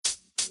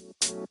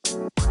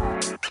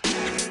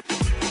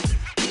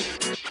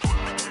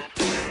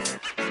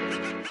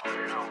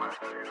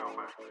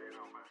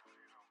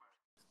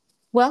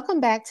Welcome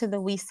back to the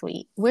We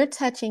Suite. We're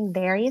touching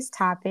various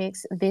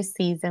topics this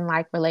season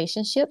like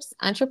relationships,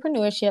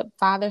 entrepreneurship,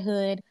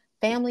 fatherhood,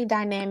 family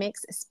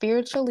dynamics,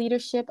 spiritual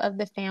leadership of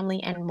the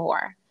family, and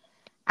more.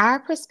 Our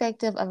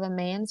perspective of a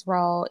man's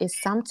role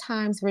is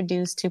sometimes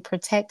reduced to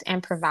protect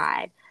and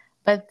provide,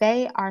 but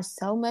they are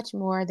so much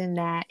more than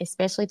that,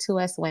 especially to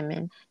us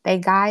women. They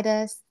guide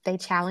us, they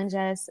challenge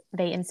us,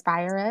 they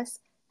inspire us,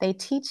 they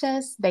teach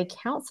us, they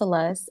counsel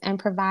us, and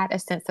provide a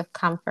sense of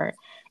comfort.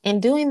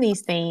 In doing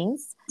these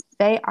things,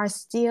 they are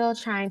still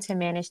trying to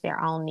manage their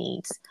own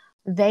needs.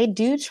 They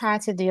do try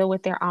to deal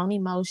with their own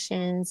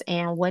emotions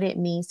and what it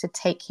means to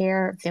take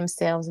care of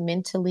themselves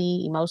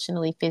mentally,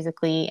 emotionally,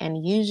 physically,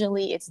 and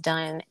usually it's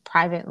done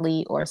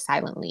privately or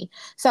silently.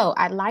 So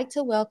I'd like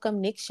to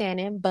welcome Nick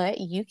Shannon, but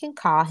you can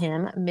call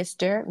him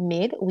Mr.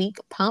 Midweek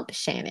Pump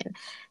Shannon.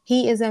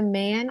 He is a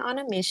man on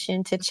a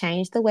mission to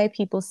change the way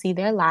people see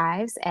their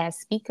lives as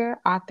speaker,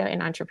 author,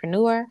 and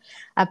entrepreneur.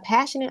 A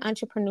passionate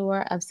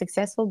entrepreneur of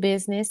successful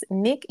business,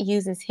 Nick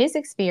uses his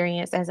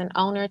experience as an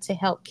owner to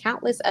help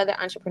countless other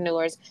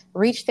entrepreneurs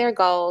reach their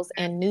goals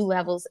and new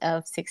levels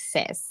of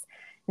success.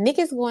 Nick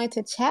is going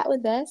to chat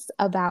with us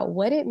about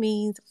what it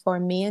means for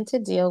men to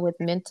deal with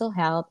mental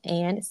health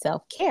and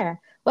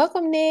self-care.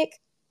 Welcome, Nick.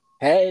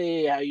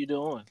 Hey, how you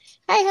doing?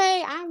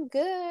 Hey, I'm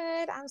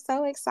good. I'm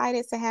so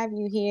excited to have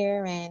you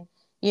here and,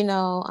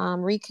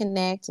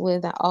 reconnect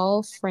with an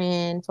old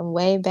friend from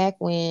way back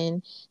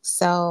when.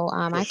 So,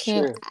 For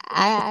sure.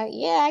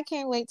 I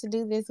can't wait to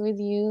do this with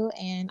you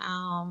and,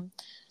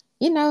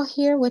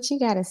 hear what you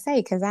got to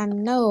say because I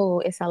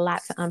know it's a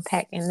lot to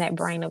unpack in that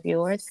brain of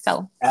yours.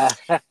 So,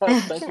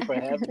 Thank you for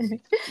having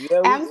me.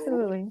 Yeah,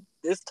 absolutely.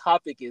 this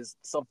topic is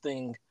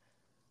something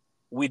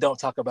we don't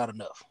talk about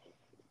enough.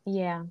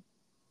 Yeah,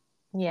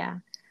 yeah.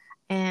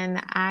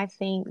 And I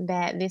think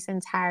that this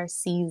entire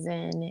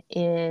season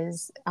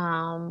is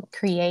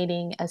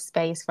creating a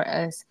space for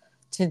us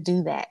to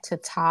do that, to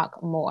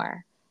talk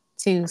more,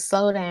 to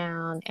slow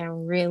down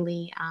and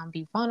really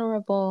be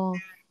vulnerable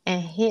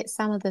and hit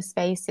some of the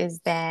spaces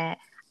that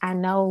I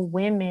know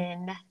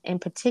women in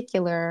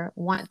particular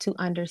want to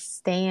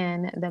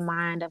understand the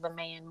mind of a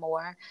man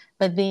more,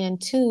 but then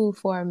too,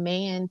 for a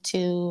man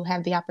to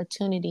have the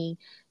opportunity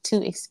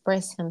to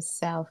express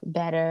himself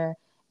better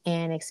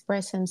and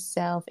express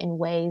himself in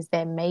ways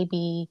that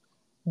maybe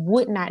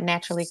would not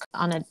naturally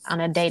on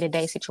a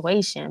day-to-day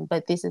situation,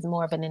 but this is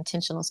more of an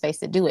intentional space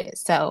to do it.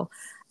 So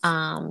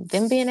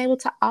them being able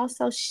to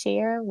also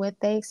share what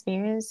they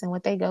experience and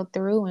what they go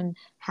through and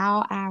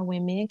how our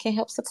women can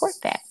help support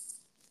that.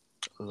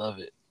 Love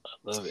it. I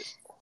love it.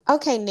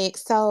 Okay, Nick.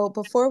 So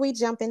before we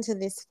jump into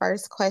this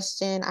first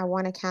question, I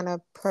want to kind of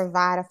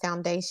provide a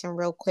foundation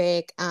real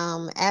quick.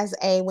 As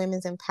a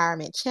women's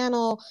empowerment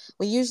channel,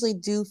 we usually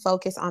do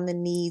focus on the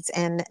needs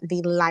and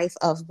the life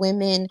of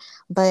women.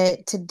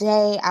 But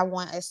today, I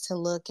want us to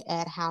look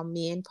at how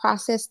men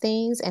process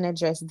things and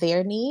address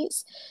their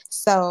needs.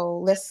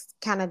 So let's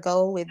kind of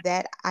go with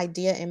that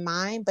idea in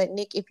mind. But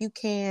Nick, if you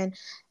can,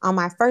 on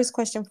my first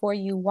question for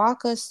you,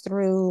 walk us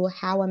through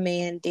how a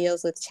man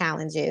deals with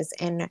challenges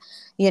and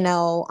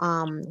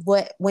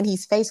what when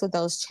he's faced with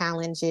those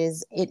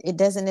challenges, it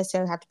doesn't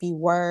necessarily have to be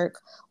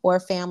work or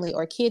family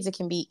or kids. It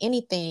can be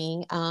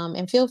anything.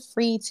 And feel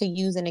free to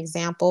use an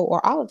example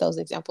or all of those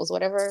examples,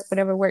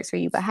 whatever works for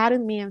you. But how do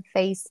men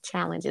face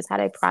challenges? How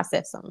do they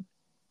process them?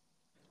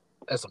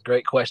 That's a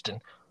great question.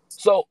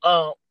 So,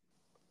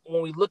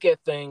 when we look at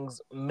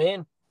things,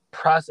 men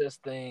process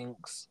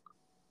things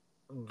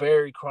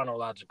very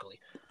chronologically,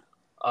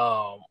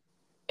 um,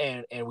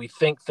 and we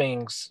think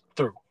things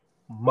through.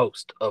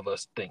 Most of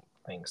us think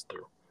things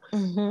through.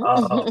 Um,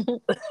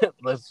 Mm-hmm.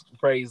 let's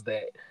phrase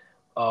that.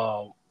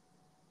 Um,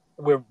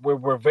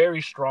 we're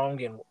very strong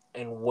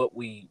in what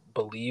we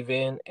believe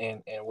in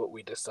and what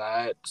we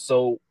decide.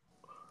 So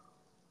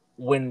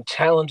when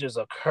challenges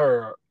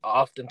occur,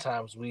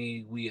 oftentimes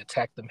we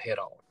attack them head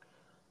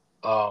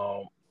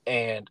on.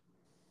 And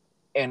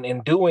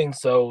in doing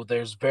so,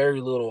 there's very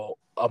little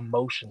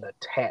emotion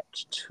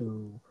attached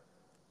to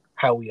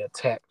how we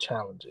attack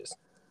challenges,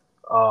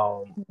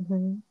 um,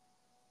 Mm-hmm.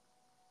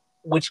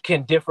 which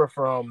can differ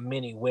from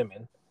many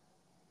women.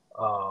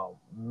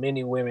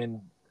 Many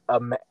women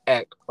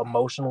act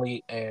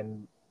emotionally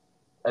and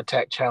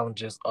attack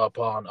challenges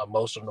upon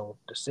emotional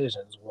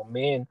decisions. Well,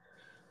 men,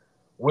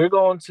 we're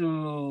going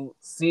to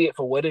see it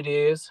for what it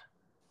is,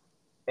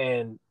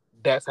 and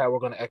that's how we're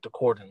going to act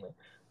accordingly.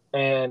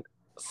 And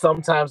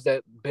sometimes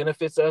that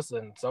benefits us,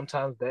 and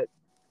sometimes that's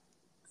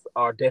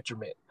our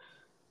detriment.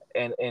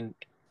 And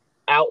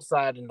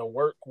outside in the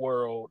work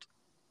world,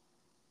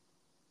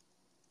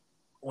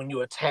 when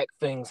you attack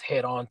things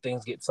head on,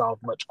 things get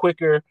solved much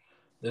quicker.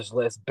 There's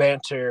less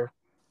banter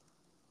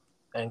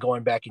and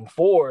going back and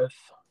forth.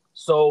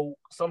 So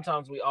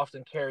sometimes we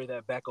often carry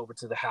that back over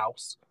to the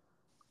house,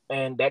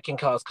 and that can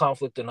cause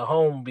conflict in the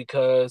home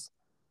because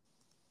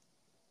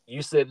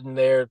you're sitting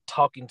there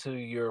talking to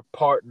your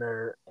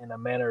partner in a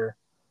manner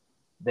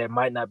that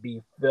might not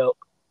be felt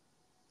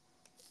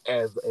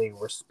as a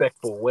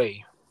respectful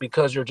way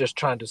because you're just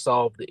trying to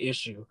solve the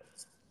issue.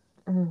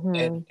 and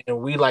Mm-hmm. and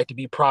we like to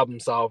be problem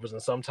solvers,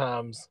 and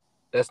sometimes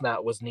that's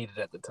not what's needed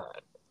at the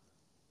time.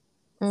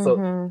 So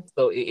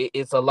Mm-hmm.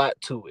 it's a lot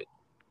to it,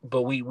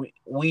 but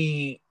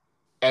we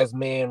as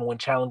men, when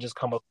challenges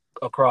come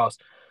across,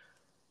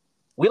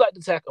 we like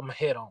to tackle them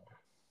head on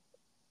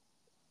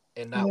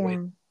and not wait.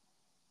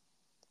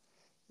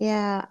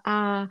 Yeah.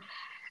 Yeah.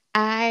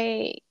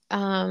 I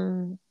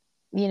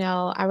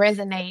I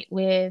resonate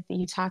with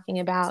you talking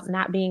about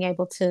not being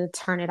able to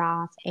turn it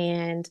off.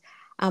 And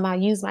I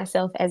use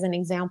myself as an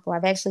example.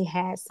 I've actually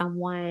had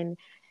someone,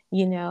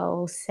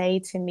 say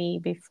to me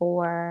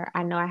before,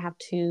 I know I have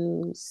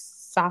to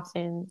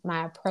soften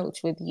my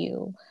approach with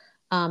you.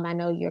 I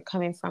know you're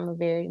coming from a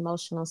very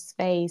emotional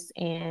space,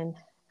 and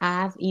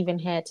I've even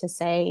had to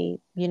say,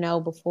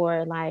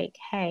 before, like,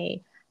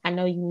 hey, I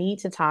know you need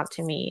to talk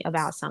to me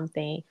about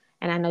something,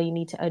 and I know you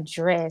need to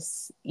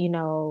address,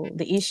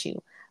 the issue,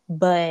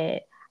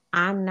 but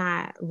I'm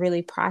not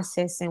really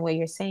processing what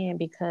you're saying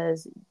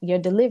because your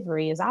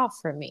delivery is off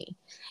for me.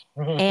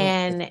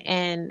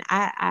 And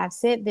I've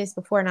said this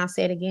before, and I'll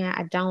say it again.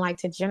 I don't like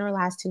to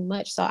generalize too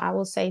much, so I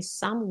will say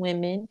some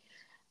women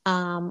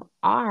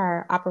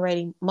are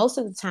operating most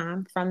of the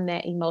time from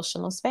that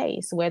emotional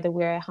space, whether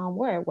we're at home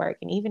or at work.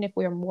 And even if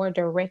we're more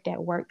direct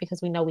at work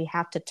because we know we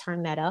have to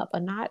turn that up a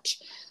notch,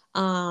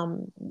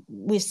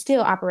 we're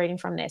still operating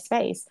from that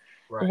space.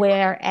 Right, right,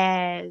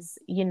 Whereas,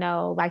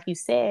 like you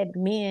said,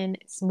 men,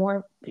 it's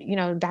more,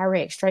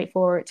 direct,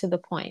 straightforward, to the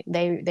point.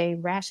 They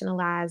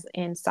rationalize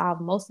and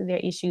solve most of their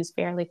issues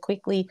fairly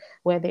quickly,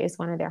 whether it's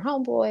one of their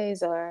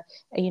homeboys or,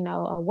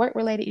 a work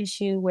related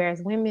issue.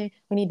 Whereas women,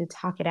 we need to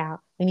talk it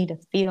out. We need to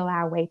feel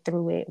our way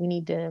through it. We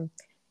need to,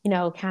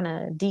 kind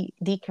of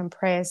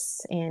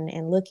decompress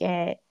and look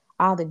at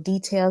all the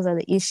details of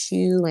the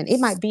issue. And it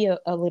might be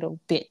a little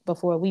bit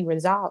before we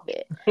resolve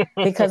it, yeah,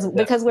 because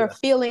we're yeah,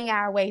 feeling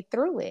our way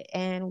through it.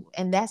 And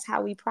that's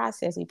how we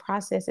process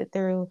it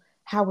through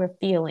how we're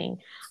feeling.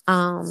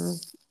 Um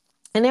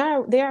and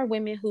there are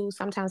women who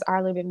sometimes are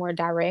a little bit more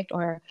direct,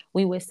 or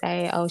we would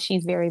say, oh,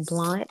 she's very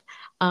blunt.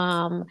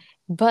 um yeah.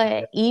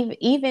 but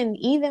even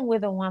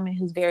with a woman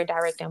who's very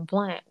direct and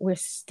blunt, we're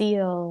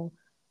still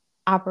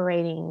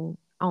operating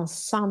on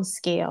some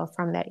scale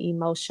from that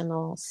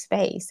emotional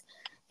space.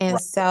 And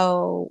Right,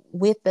 so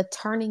with the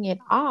turning it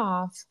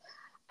off,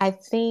 I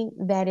think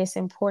that it's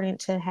important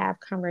to have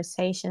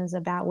conversations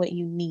about what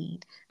you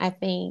need. I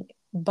think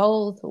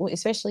both,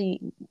 especially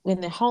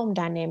in the home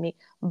dynamic,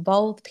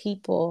 both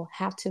people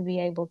have to be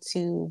able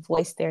to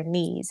voice their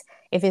needs.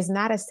 If it's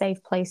not a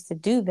safe place to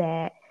do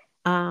that,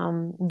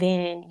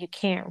 then you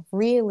can't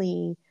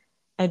really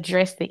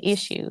address the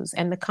issues,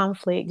 and the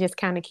conflict just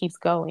kind of keeps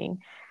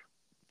going.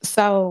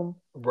 So,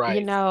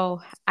 right.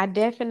 I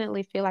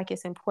definitely feel like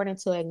it's important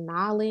to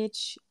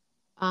acknowledge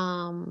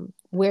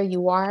where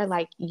you are.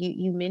 Like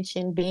you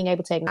mentioned, being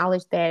able to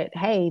acknowledge that,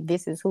 hey,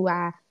 this is who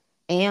I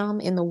am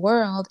in the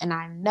world. And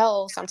I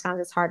know sometimes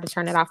it's hard to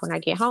turn it off when I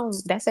get home.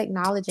 That's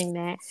acknowledging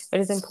that.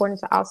 But it's important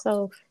to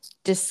also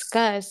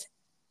discuss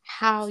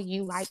how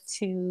you like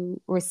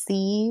to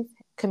receive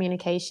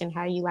communication,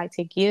 how you like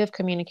to give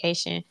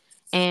communication,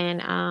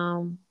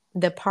 and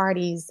the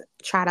parties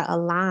try to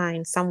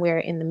align somewhere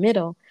in the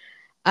middle.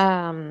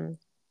 Um,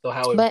 So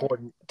how but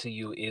important to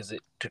you is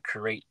it to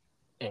create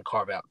and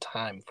carve out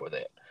time for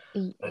that?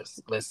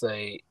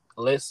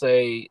 Let's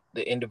say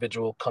the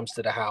individual comes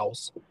to the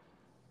house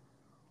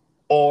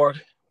or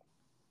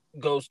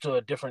goes to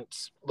a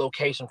different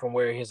location from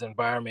where his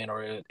environment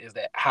or is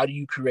that. How do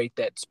you create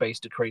that space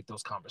to create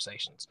those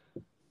conversations?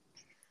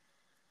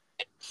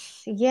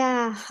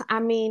 Yeah, I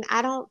mean,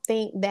 I don't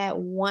think that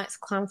once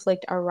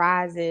conflict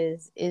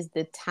arises is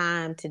the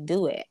time to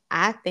do it.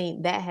 I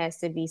think that has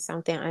to be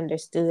something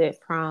understood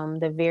from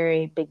the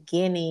very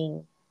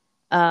beginning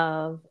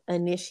of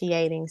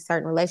initiating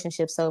certain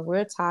relationships. So if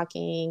we're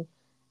talking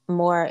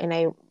more in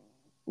a,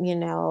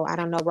 I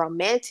don't know,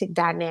 romantic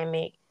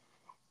dynamic,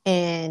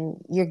 and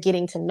you're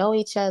getting to know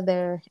each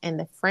other and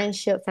the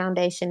friendship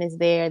foundation is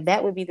there,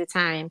 that would be the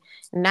time,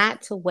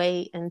 not to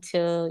wait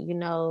until,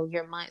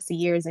 you're months,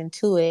 years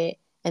into it.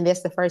 And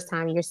that's the first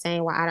time you're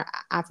saying, well,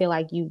 I feel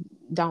like you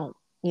don't,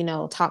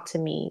 talk to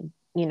me,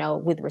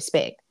 with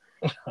respect.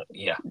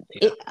 Yeah,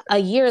 yeah. A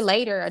year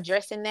later,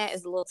 addressing that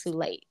is a little too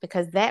late,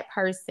 because that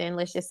person,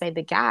 let's just say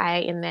the guy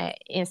in that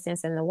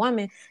instance and the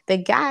woman, the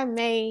guy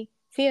may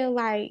feel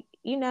like,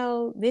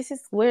 this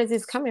is, where is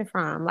this coming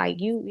from? Like,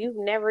 you've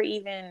never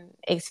even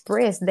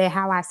expressed that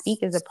how I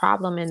speak is a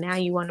problem, and now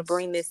you want to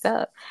bring this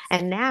up.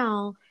 And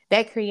now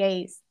that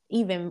creates,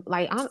 even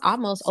like, I'm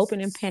almost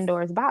opening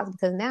Pandora's box,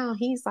 because now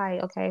he's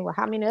like, okay, well,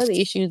 how many other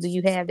issues do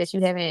you have that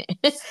you haven't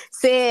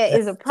said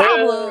is a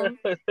problem?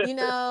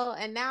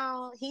 And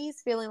now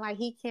he's feeling like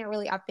he can't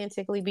really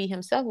authentically be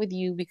himself with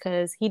you,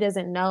 because he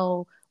doesn't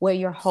know where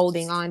you're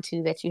holding on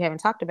to that you haven't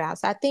talked about.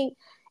 So I think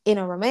in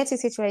a romantic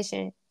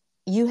situation,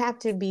 you have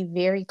to be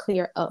very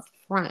clear up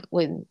upfront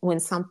when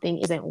something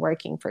isn't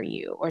working for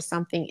you or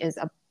something is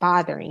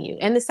bothering you.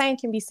 And the same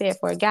can be said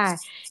for a guy.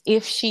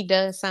 If she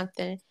does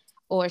something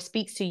or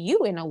speaks to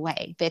you in a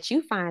way that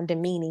you find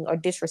demeaning or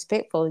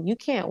disrespectful, you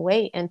can't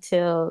wait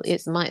until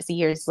it's months,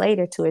 years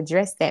later to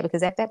address that,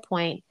 because at that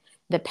point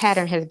the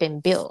pattern has been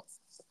built.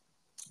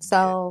 Yeah.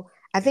 So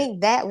I Yeah.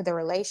 think that with a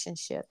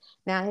relationship.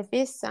 Now, if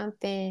it's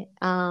something,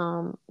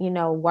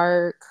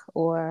 work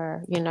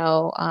or,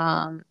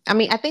 I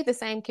mean, I think the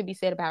same could be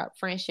said about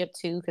friendship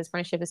too, because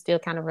friendship is still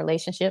kind of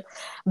relationship.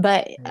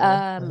 But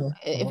Mhm, mhm,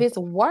 if mhm. it's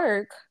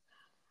work,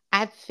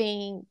 I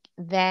think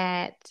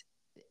that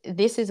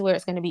this is where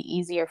it's going to be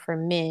easier for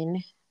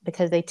men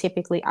because they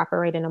typically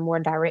operate in a more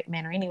direct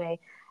manner anyway.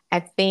 I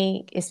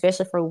think,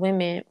 especially for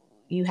women,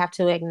 you have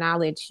to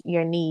acknowledge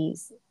your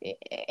needs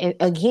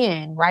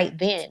again right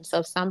then. So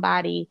if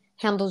somebody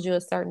handles you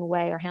a certain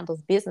way or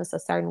handles business a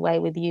certain way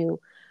with your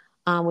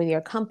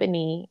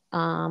company,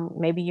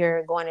 maybe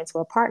you're going into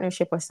a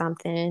partnership or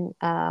something,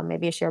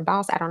 maybe it's your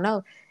boss, I don't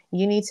know.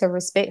 You need to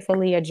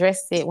respectfully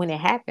address it when it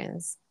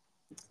happens,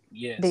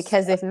 Yes.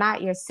 because if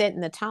not, you're setting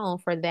the tone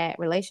for that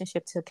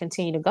relationship to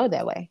continue to go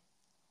that way.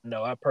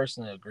 No, I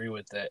personally agree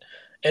with that.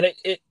 And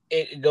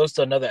it goes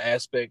to another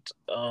aspect.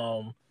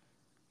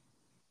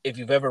 If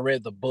you've ever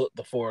read the book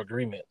The Four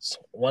Agreements,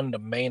 one of the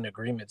main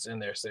agreements in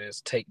there says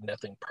take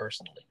nothing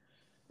personally.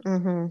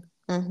 Mhm.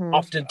 Mhm.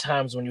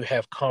 Oftentimes when you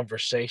have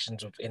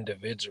conversations with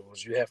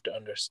individuals, you have to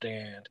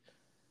understand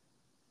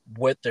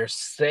what they're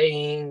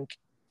saying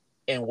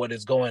and what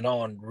is going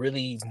on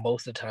really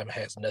most of the time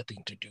has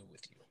nothing to do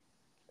with you.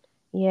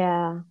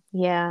 Yeah.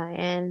 Yeah,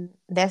 and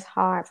that's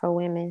hard for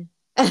women.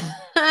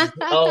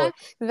 Oh,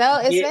 Though,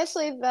 yeah,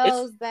 especially it's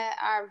those that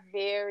are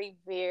very,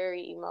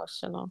 very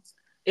emotional.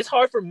 it's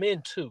hard for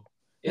men too.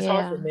 It's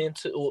hard for Yeah. men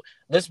to.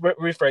 Let's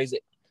rephrase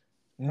it.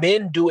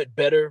 Men do it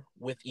better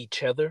with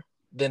each other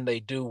than they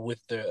do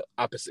with the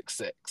opposite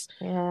sex.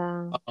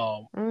 Yeah.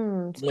 Um,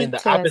 when Speak the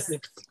to us.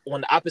 opposite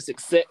when the opposite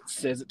sex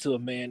says it to a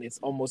man, it's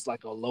almost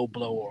like a low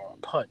blow or a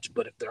punch.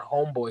 But if their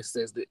homeboy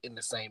says it in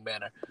the same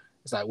manner,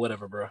 it's like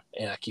whatever, bro,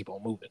 and I keep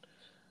on moving.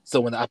 So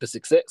when the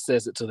opposite sex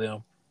says it to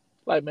them,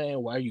 like,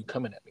 man, why are you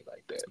coming at me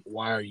like that?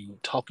 Why are you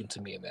talking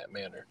to me in that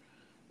manner?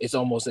 It's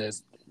almost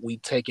as we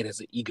take it as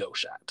an ego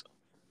shot.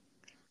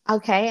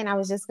 Okay, and I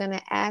was just going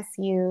to ask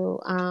you,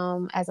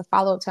 as a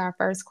follow up to our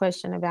first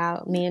question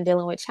about men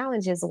dealing with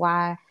challenges,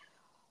 why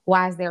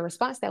is their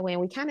response that way?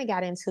 And we kind of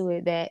got into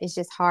it, that it's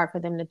just hard for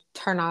them to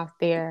turn off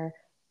their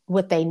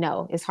what they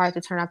know. It's hard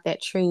to turn off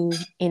that true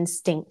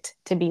instinct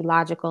to be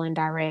logical and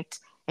direct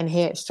and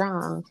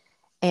headstrong.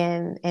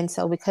 And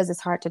so because it's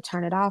hard to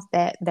turn it off,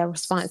 that the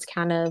response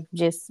kind of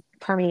just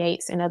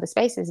permeates in other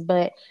spaces.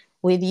 But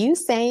with you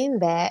saying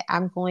that,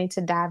 I'm going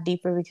to dive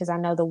deeper because I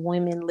know the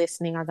women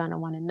listening are going to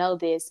want to know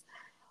this.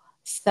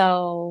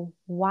 So,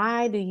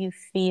 why do you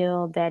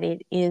feel that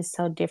it is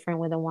so different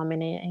with a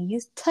woman? And you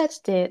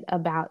touched it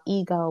about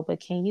ego, but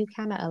can you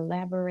kind of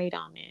elaborate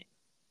on it?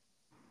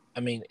 I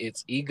mean,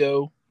 it's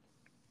ego,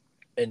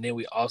 and then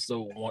we also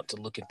want to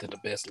look into the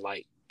best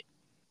light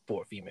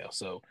for a female.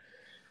 So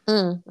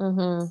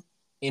Mm-hmm.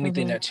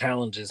 anything Mm-hmm. that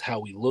challenges how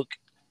we look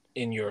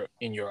in your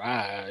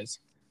eyes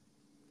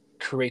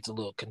creates a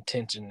little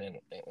contention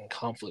and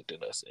conflict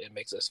in us. It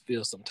makes us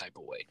feel some type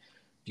of way.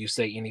 If you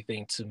say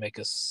anything to make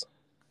us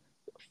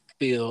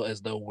feel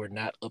as though we're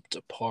not up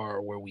to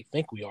par where we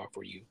think we are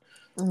for you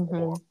or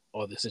Mm-hmm.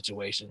 or the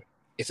situation,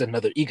 it's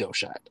another ego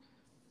shot.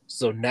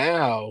 So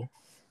now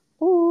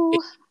Ooh.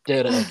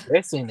 instead of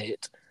addressing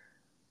it,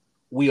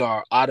 we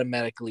are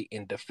automatically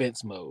in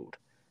defense mode.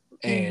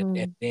 And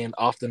Mm-hmm. then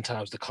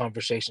oftentimes the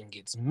conversation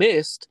gets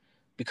missed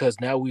because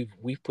now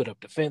we've put up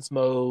defense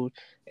mode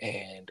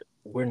and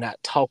we're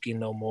not talking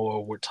no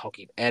more. We're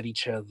talking at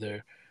each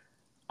other.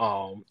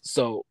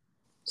 So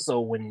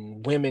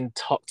when women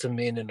talk to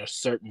men in a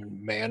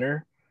certain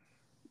manner,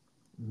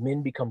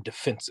 men become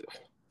defensive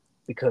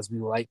because we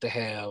like to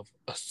have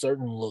a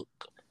certain look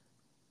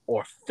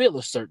or feel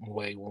a certain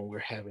way when we're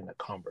having a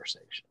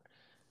conversation.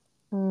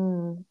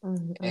 And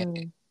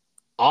Mm-hmm.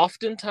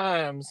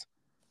 oftentimes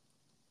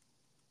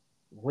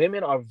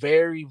women are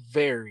very,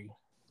 very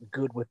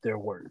good with their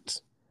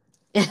words.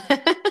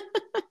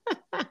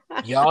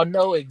 Y'all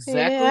know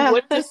exactly Yeah.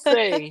 what to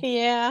say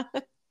Yeah.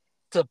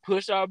 to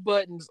push our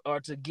buttons or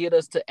to get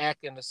us to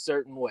act in a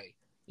certain way.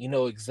 You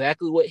know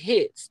exactly what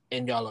hits,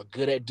 and y'all are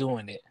good at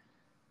doing it.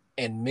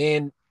 And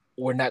men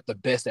were not the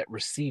best at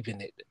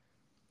receiving it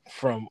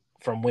from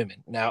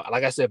women. Now,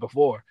 like I said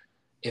before,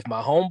 if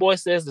my homeboy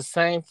says the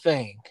same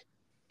thing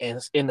and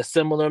it's in a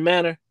similar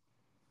manner,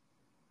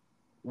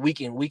 we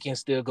can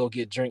still go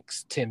get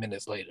drinks 10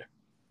 minutes later.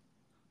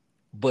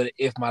 But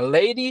if my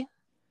lady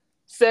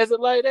says it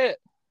like that,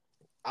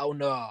 oh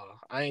no,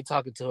 I ain't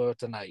talking to her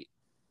tonight.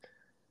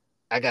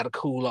 I gotta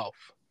cool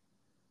off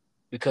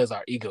because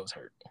our egos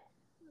hurt.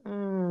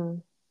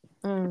 Mm,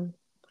 mm.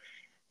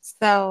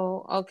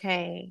 So,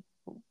 okay.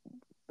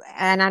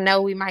 And I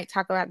know we might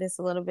talk about this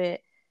a little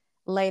bit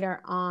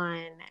later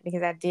on,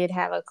 because I did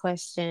have a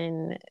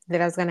question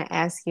that I was going to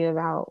ask you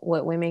about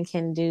what women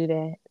can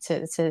do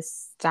to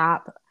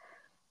stop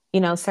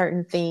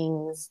certain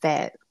things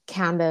that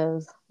kind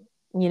of,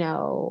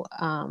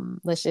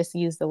 let's just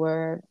use the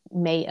word,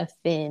 may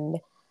offend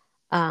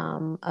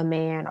a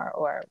man,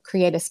 or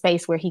create a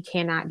space where he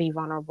cannot be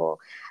vulnerable.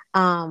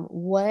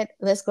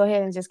 Let's go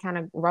ahead and just kind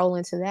of roll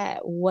into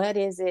that. What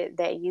is it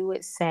that you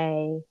would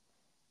say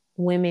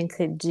women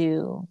could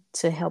do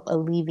to help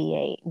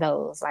alleviate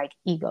those like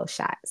ego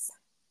shots?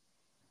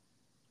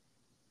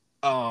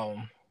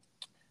 Um,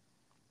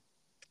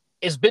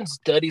 it's been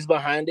studies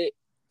behind it,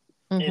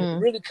 and it Mm-hmm.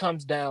 really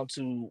comes down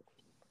to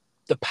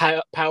the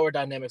power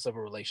dynamics of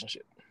a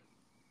relationship.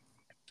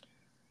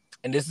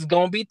 And this is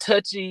going to be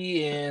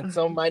touchy, and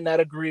some might not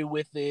agree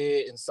with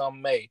it, and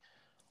some may.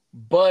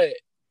 But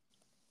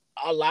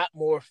a lot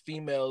more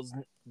females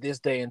this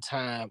day and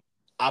time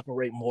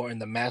operate more in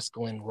the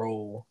masculine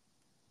role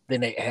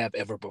than they have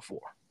ever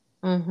before.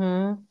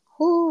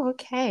 Mm-hmm. Ooh,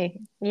 okay.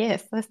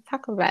 Yes, let's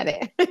talk about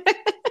it.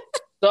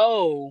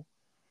 So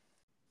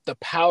the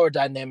power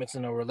dynamics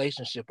in a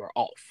relationship are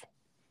off,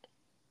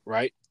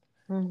 right?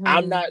 I'm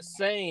Mm-hmm. not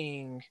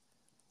saying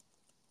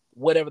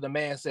whatever the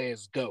man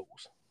says goes.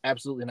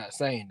 Absolutely not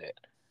saying that.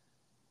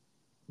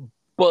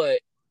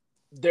 But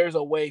there's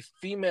a way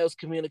females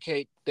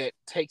communicate that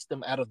takes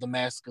them out of the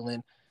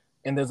masculine,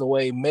 and there's a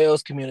way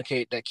males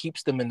communicate that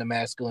keeps them in the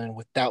masculine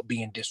without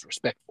being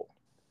disrespectful.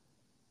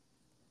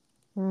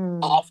 Mm.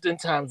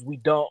 Oftentimes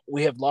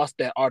we have lost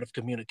that art of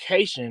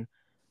communication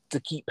to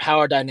keep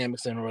power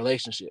dynamics in a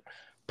relationship.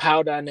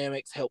 Power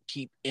dynamics help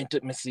keep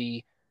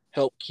intimacy,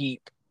 help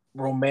keep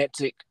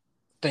romantic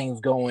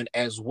things going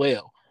as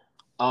well.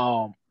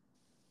 Um,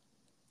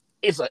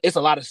 it's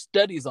a lot of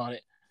studies on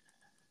it.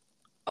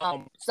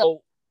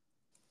 So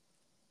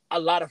a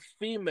lot of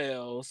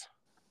females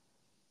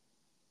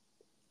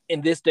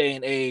in this day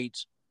and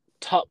age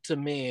talk to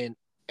men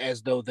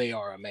as though they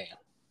are a man,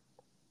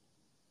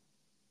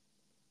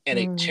 and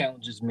it Mm.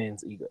 challenges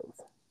men's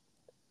egos.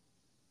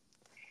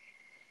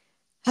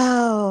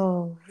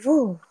 Oh,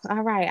 whew.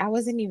 All right. I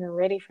wasn't even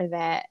ready for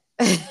that.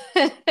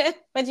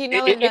 But It in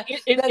it, the, it,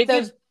 it, the it the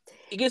gets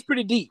it gets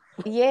pretty deep.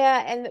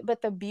 yeah, and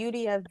but the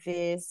beauty of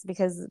this,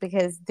 because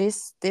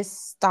this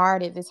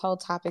whole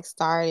topic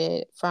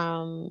started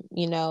from,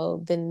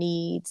 the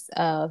needs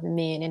of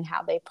men and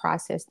how they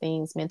process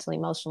things mentally,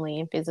 emotionally,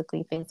 and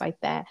physically, things like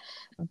that.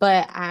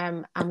 But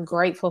I'm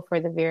grateful for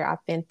the very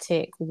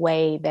authentic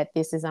way that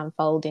this is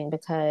unfolding,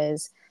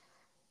 because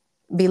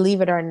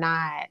believe it or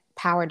not,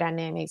 power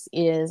dynamics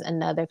is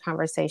another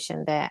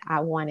conversation that I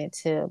wanted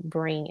to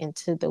bring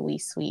into the We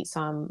Suite. So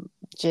I'm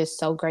just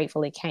so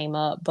grateful it came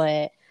up.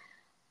 But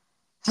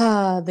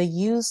the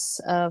use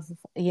of,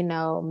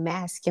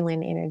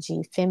 masculine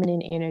energy,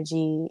 feminine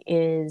energy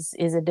is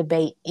a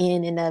debate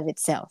in and of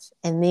itself.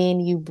 And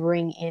then you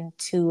bring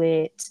into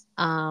it,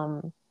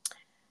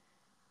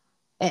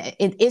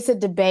 it's a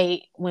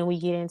debate when we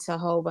get into a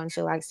whole bunch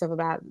of like stuff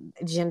about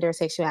gender,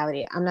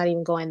 sexuality. I'm not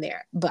even going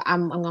there, but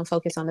I'm going to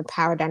focus on the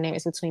power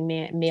dynamics between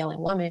male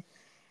and woman,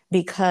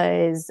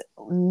 because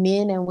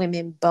men and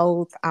women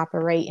both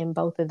operate in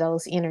both of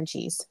those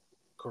energies.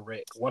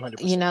 Correct,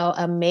 100%.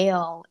 A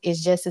male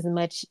is just as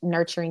much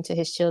nurturing to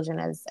his children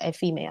as a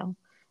female,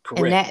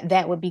 and Correct.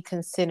 that would be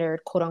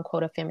considered quote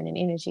unquote a feminine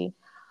energy.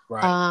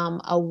 Right.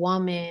 A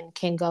woman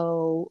can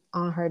go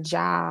on her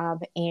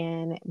job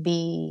and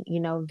be,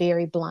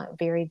 very blunt,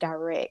 very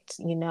direct,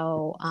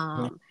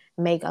 Mhm.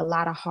 make a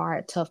lot of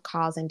hard, tough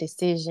calls and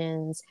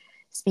decisions,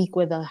 speak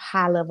with a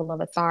high level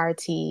of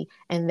authority,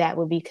 and that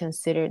would be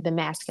considered the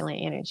masculine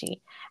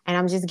energy. And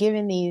I'm just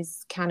giving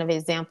these kind of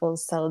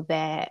examples so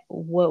that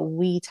what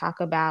we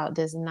talk about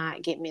does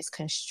not get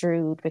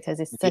misconstrued,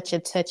 because it's Yeah, such a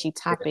touchy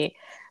topic.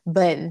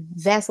 But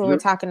that's what we're you're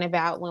talking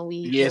about when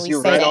we yes,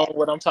 you're say right on that.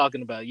 what I'm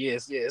talking about.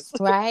 Yes, yes.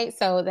 Right.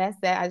 So that's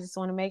that. I just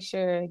want to make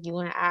sure you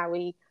and I,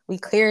 we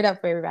clear it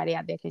up for everybody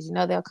out there, because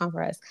they'll come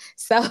for us.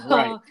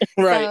 Right.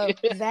 So Right.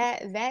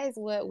 that is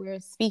what we're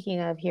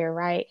speaking of here,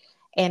 right?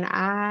 And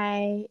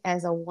I,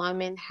 as a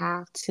woman,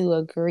 have to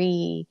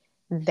agree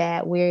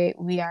that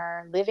we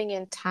are living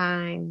in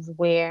times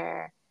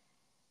where,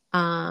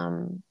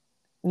 um,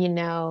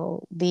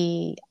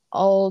 the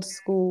old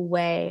school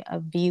way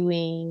of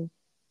viewing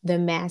the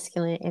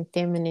masculine and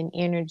feminine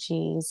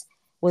energies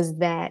was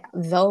that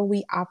though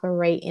we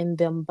operate in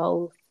them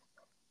both,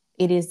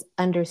 it is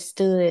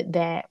understood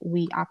that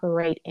we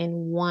operate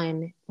in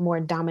one more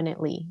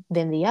dominantly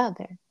than the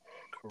other.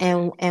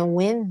 And Correct.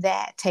 when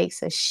that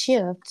takes a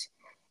shift,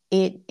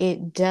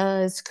 it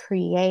does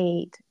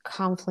create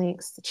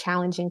conflicts,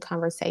 challenging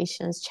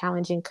conversations,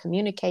 challenging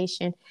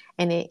communication,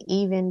 and it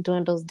even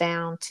dwindles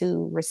down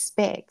to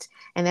respect.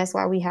 And that's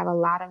why we have a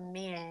lot of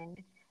men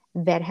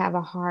that have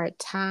a hard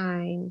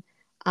time,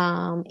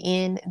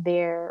 in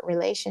their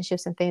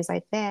relationships and things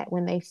like that,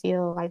 when they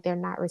feel like they're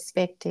not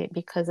respected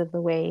because of the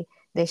way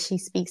that she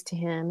speaks to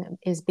him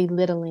is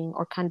belittling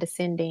or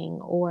condescending,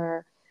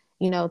 or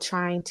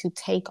trying to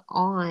take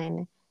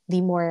on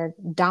the more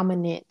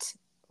dominant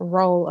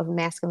role of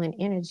masculine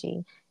energy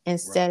Right.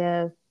 instead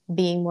of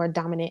being more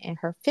dominant in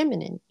her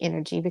feminine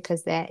energy,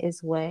 because that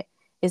is what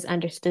is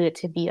understood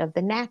to be of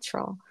the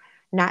natural.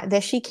 Not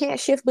that she can't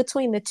shift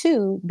between the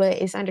two,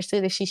 but it's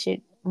understood that she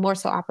should more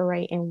so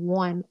operate in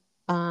one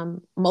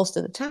most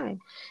of the time.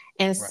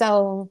 And Right.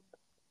 so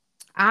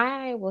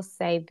I will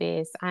say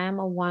this: I am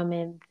a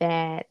woman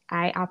that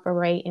I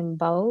operate in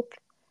both,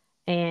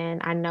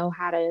 and I know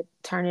how to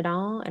turn it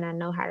on and I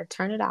know how to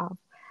turn it off.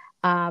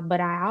 But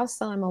I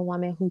also am a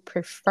woman who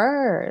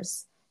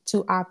prefers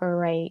to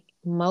operate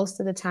most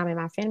of the time in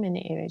my feminine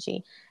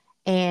energy,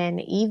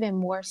 and even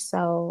more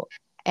so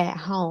at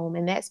home.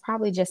 And that's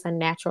probably just a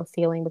natural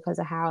feeling because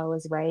of how I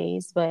was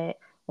raised. But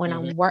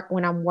Hmm.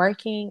 when I'm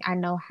working, I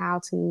know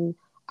how to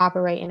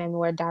operate in a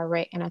more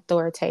direct and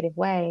authoritative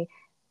way,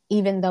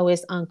 even though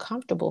it's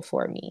uncomfortable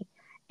for me.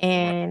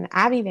 Right. And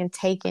I've even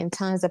taken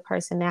tons of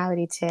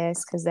personality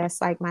tests because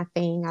that's like my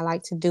thing. I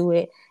like to do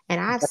it. And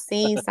I've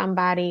seen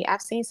somebody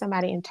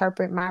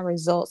interpret my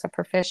results, a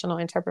professional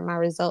interpret my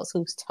results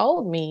who's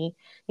told me,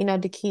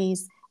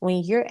 Decise,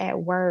 when you're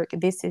at work,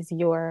 this is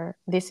where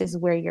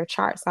your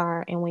charts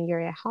are. And when you're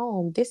at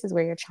home, this is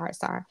where your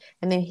charts are.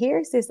 And then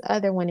here's this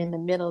other one in the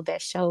middle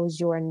that shows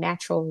your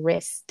natural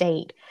rest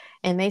state.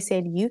 And they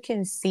said you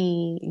can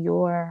see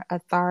your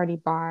authority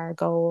bar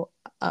go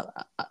a,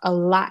 a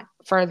lot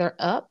further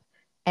up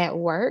at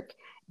work,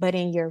 but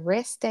in your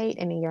rest state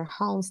and in your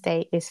home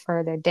state is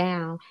further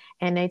down.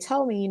 And they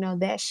told me,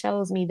 that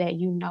shows me that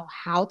you know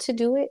how to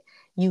do it.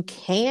 You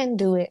can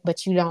do it,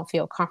 but you don't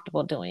feel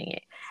comfortable doing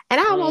it. And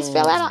Mm. I almost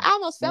fell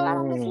out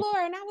on the Mm. floor,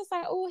 and I was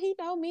like, "Oh, he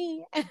know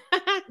me." and,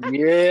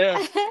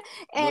 Yeah.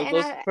 and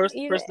Those I,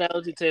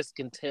 personality tests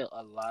can tell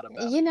a lot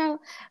about you know,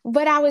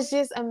 but I was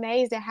just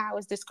amazed at how it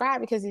was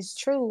described because it's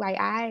true. Like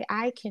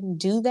I can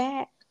do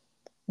that,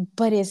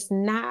 but it's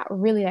not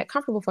really that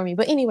comfortable for me.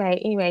 But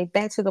anyway,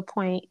 back to the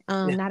point.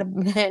 you. Not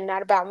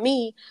not about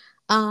me.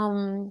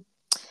 Um,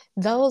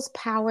 those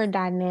power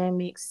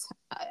dynamics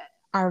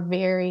are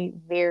very,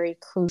 very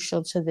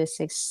crucial to the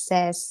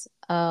success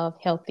of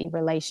healthy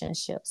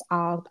relationships,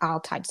 all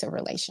types of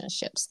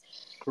relationships.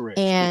 Correct.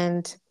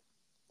 And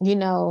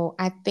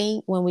I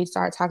think when we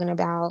start talking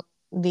about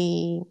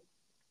the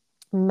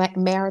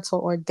marital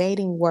or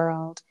dating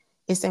world,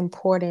 it's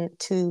important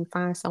to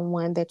find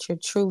someone that you're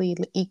truly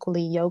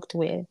equally yoked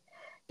with,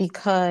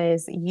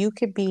 because you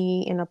could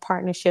be in a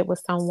partnership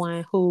with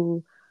someone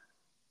who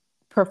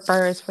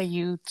prefers for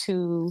you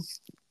to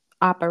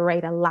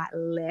operate a lot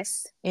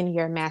less in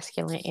your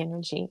masculine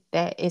energy.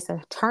 That is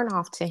a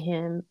turnoff to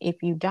him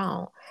if you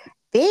don't.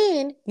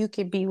 Then you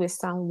could be with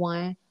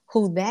someone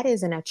who that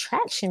is an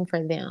attraction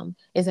for them,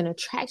 is an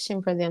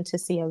attraction for them to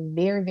see a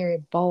very, very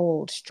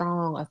bold,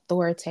 strong,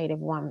 authoritative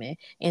woman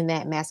in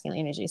that masculine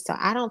energy. So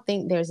I don't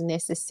think there's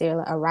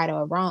necessarily a right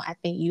or a wrong. I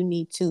think you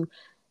need to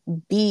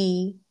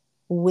be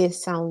with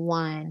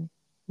someone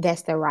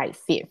that's the right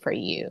fit for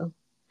you.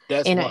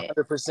 That's And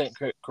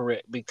 100%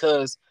 correct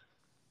because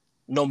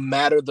no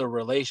matter the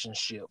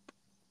relationship,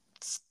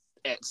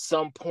 at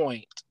some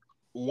point,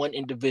 one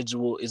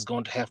individual is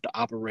going to have to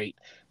operate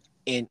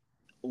in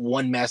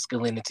one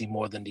masculinity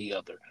more than the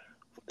other.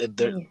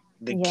 They're, yeah,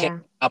 they can't yeah,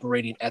 be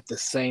operating at the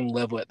same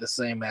level, at the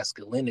same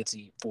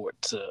masculinity for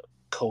it to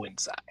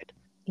coincide.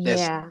 That's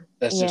yeah,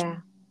 that's just yeah.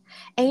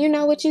 And you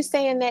know what you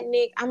saying that,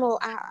 Nick? I'm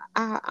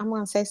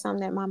gonna say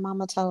something that my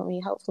mama told me.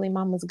 Hopefully,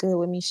 mama's good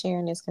with me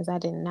sharing this because I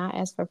did not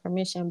ask for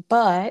permission.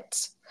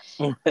 But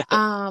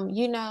um,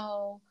 you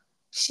know,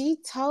 she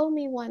told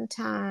me one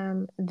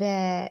time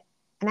that,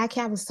 and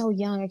I was so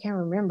young, I can't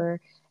remember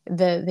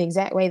the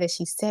exact way that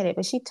she said it,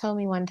 but she told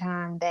me one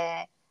time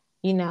that,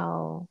 you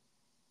know,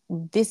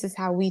 this is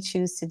how we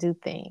choose to do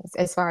things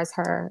as far as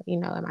her,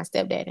 and my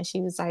stepdad. And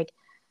she was like,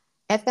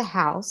 at the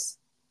house,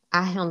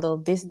 I handle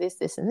this, this,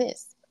 this, and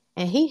this.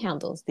 And he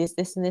handles this,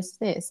 this, and this,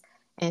 this.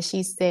 And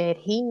she said,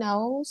 he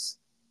knows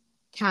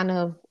kind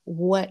of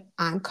what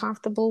I'm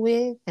comfortable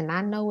with, and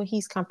I know what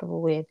he's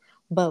comfortable with.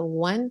 But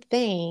one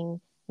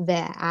thing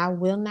that I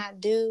will not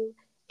do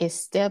is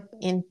step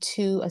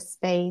into a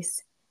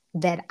space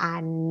that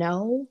I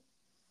know.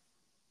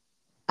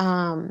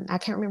 I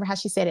can't remember how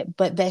she said it,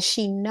 but that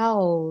she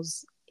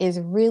knows is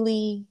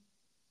really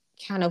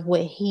kind of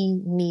what he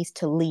needs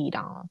to lead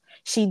on.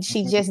 She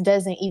just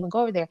doesn't even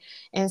go over there.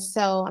 And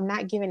so I'm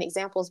not giving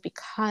examples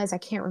because I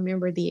can't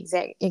remember the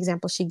exact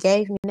example she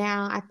gave me.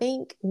 Now, I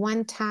think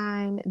one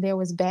time there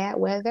was bad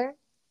weather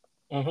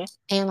hmm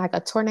and like a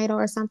tornado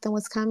or something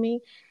was coming.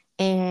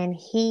 And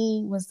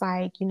he was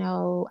like,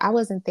 I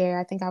wasn't there.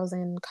 I think I was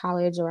in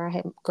college or I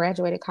had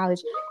graduated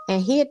college.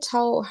 And he had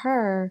told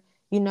her,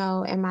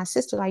 and my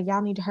sister, like,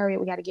 y'all need to hurry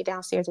up. We got to get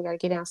downstairs. We got to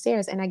get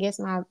downstairs. And I guess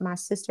my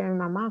sister and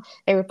my mom,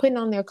 they were putting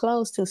on their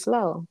clothes too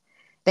slow.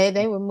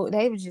 They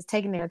were just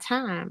taking their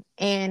time.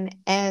 And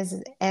as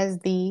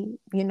the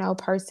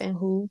person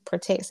who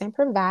protects and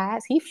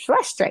provides, he's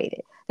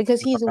frustrated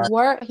because he's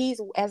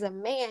as a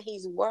man,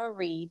 he's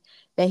worried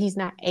that he's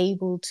not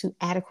able to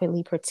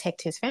adequately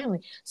protect his family.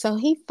 So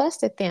he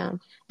fussed at them.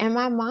 And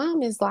my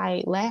mom is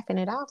like laughing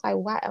it off, like,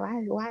 why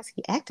is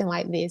he acting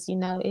like this?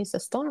 It's a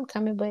storm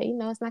coming, but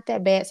it's not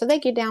that bad. So they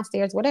get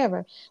downstairs,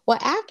 whatever. Well,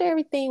 after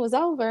everything was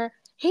over,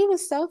 he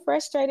was so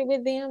frustrated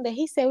with them that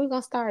he said we're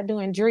gonna start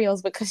doing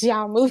drills because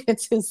y'all moving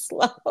too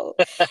slow.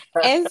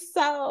 And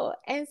so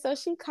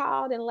she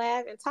called and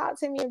laughed and talked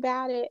to me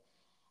about it.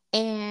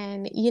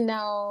 And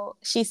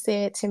she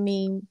said to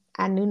me,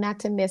 I knew not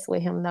to mess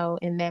with him though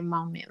in that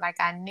moment. Like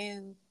I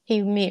knew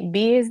he meant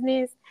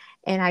business.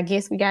 And I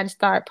guess we got to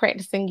start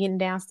practicing getting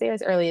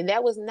downstairs earlier.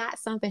 That was not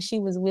something she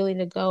was willing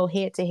to go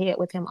head to head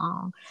with him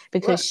on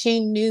because Right. she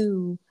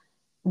knew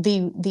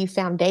the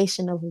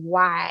foundation of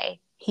why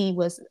he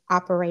was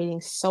operating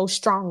so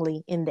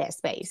strongly in that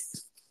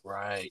space.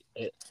 Right.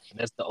 And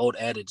that's the old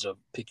adage of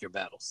pick your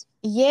battles.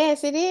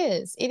 Yes, it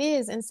is. It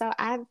is. And so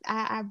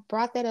I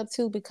brought that up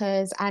too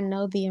because I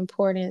know the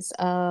importance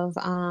of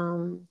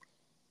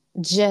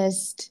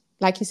just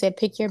like you said,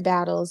 pick your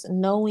battles,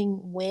 knowing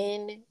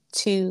when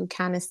to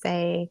kind of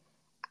say,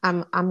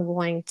 I'm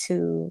going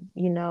to,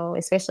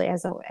 especially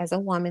as a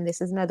woman,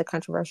 this is another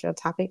controversial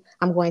topic.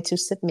 I'm going to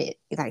submit.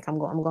 Like I'm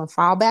going to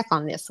fall back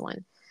on this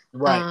one.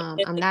 Right.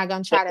 I'm not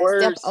going to The try to step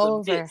word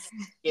submit over.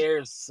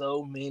 scares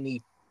so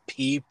many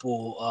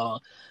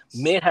people.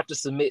 Men have to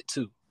submit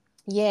too.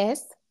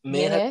 Yes.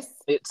 Men have to Yes.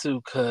 submit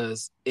too,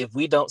 because if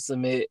we don't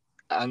submit,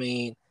 I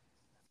mean,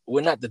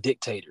 we're not the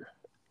dictator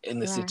in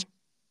the Right. situation,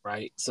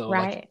 right? So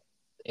like Right.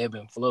 ebb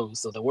and flow.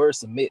 So the word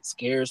submit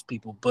scares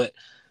people, but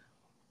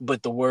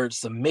the word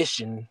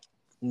submission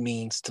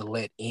means to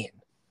let in,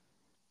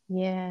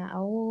 Yeah. not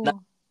Oh.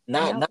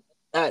 not Yep.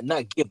 not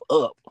not give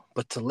up,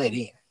 but to let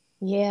in.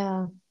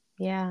 Yeah.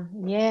 Yeah.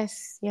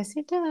 Yes. Yes,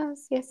 it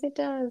does. Yes, it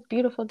does.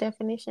 Beautiful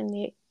definition,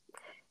 Nick.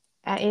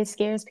 It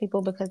scares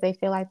people because they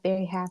feel like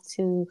they have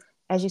to,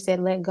 as you said,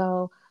 let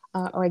go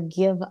or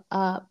give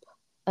up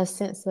a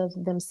sense of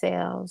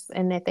themselves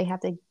and that they have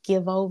to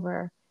give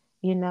over,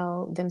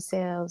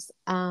 themselves.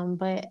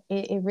 But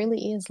it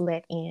really is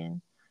let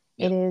in.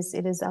 Yep,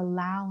 It is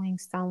allowing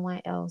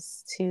someone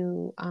else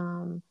to,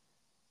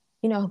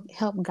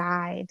 help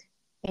guide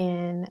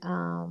and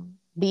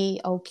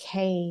be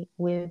okay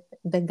with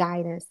the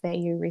guidance that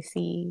you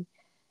receive.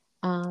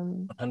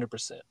 Um,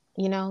 100%.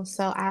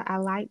 so I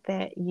like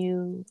that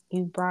you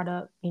brought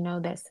up,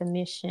 that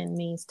submission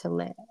means to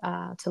let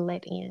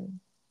in.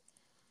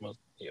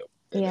 Yep,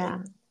 Yeah.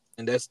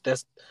 and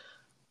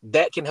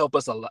that can help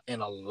us a lot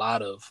in a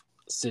lot of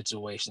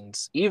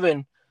situations.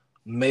 Even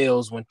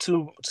males, when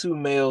two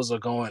males are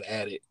going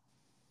at it,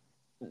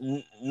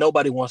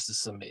 nobody wants to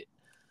submit.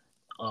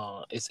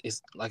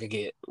 It's like,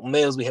 again,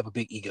 males, we have a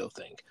big ego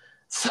thing,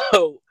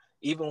 so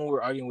even when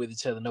we're arguing with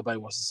each other, nobody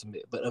wants to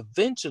submit. But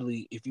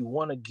eventually, if you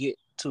want to get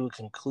to a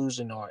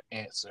conclusion or an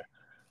answer,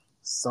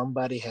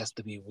 somebody has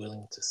to be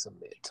willing to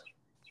submit.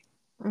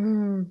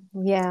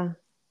 Yeah.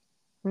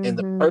 And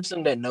the Mm-hmm.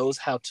 person that knows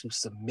how to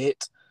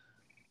submit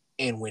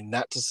and when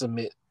not to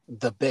submit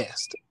the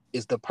best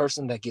is the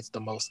person that gets the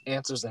most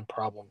answers and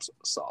problems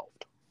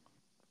solved.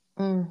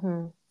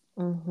 Mm-hmm.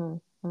 Mm-hmm.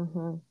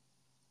 Mm-hmm.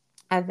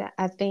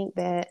 I think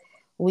that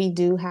we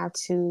do have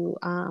to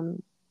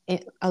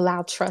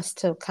allow trust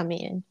to come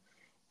in.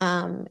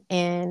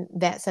 And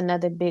that's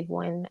another big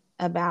one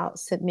about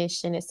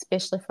submission,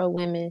 especially for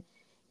women.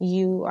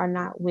 You are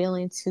not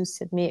willing to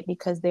submit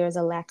because there's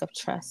a lack of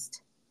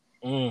trust.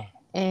 Mm,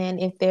 And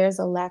if there's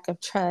a lack of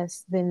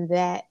trust, then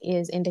that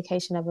is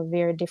indication of a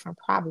very different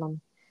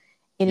problem.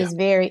 It yeah, is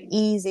very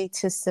easy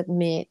to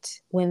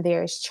submit when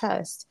there is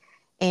trust.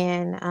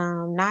 And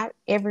not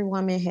every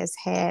woman has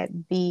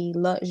had the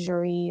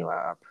luxury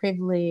or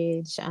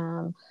privilege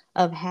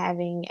of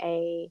having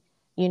a,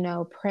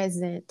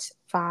 present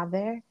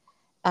father.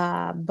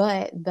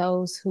 But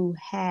those who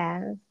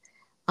have,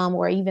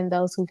 or even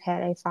those who've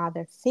had a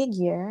father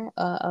figure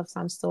of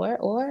some sort,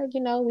 or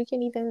we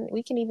can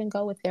even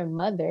go with their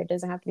mother. It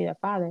doesn't have to be their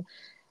father.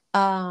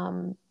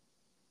 Um,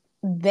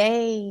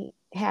 they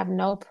have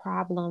no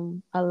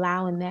problem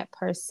allowing that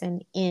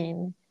person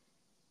in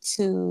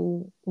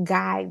to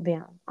guide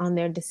them on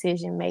their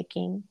decision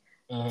making,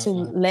 to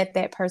mm-hmm, let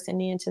that person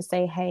in to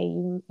say, hey,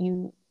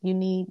 you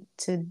need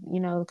to,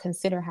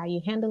 consider how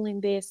you're handling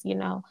this. They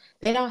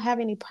don't have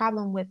any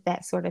problem with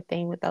that sort of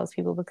thing with those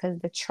people because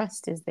the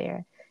trust is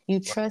there. You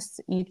trust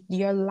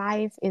your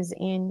life is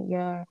in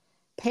your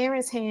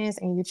parents' hands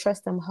and you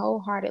trust them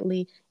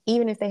wholeheartedly,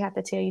 even if they have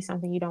to tell you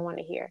something you don't want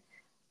to hear.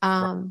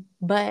 right,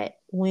 But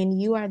when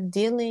you are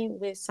dealing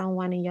with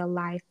someone in your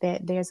life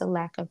that there's a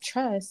lack of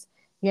trust,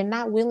 you're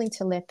not willing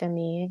to let them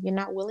in. You're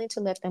not willing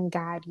to let them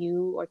guide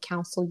you or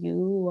counsel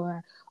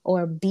you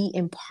or be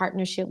in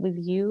partnership with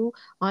you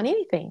on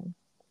anything.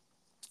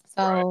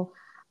 right, So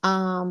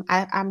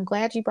I'm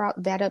glad you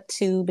brought that up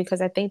too,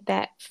 because I think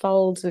that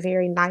folds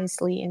very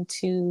nicely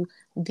into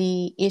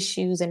the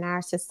issues in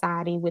our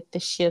society with the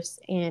shifts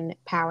in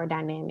power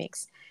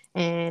dynamics.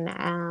 And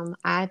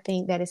I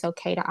think that it's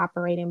okay to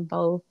operate in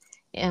both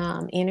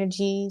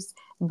energies,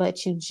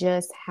 but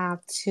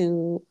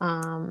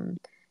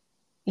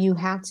you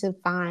have to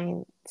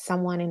find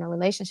someone in a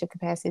relationship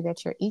capacity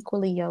that you're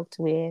equally yoked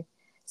with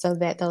so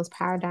that those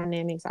power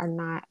dynamics are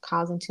not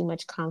causing too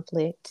much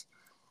conflict.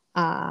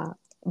 Uh,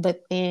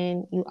 but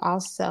then you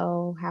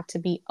also have to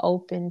be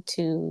open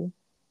to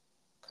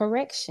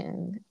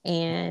correction.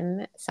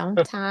 And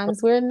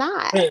sometimes we're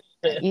not.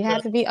 You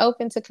have to be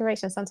open to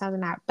correction. Sometimes we're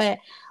not. But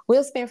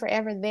we'll spend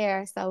forever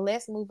there. So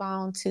let's move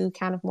on to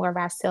kind of more of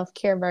our self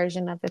care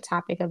version of the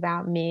topic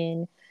about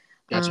men.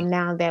 Gotcha.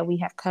 Now that we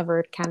have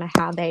covered kind of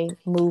how they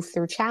move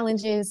through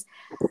challenges,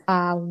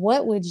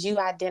 what would you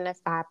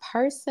identify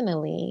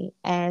personally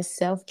as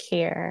self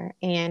care,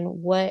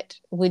 and what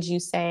would you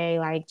say,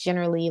 like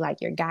generally,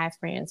 like your guy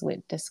friends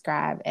would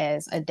describe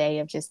as a day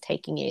of just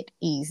taking it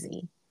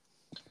easy?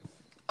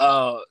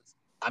 Uh,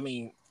 I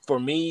mean, for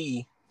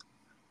me,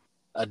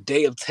 a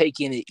day of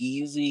taking it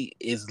easy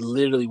is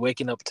literally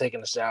waking up,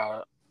 taking a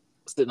shower,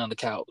 sitting on the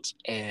couch,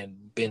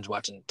 and binge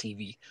watching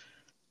TV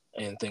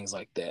and things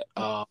like that.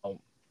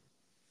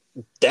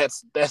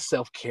 That's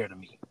self care to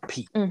me.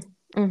 Peak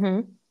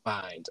Mm-hmm.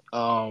 mind.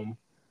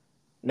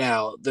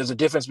 Now there's a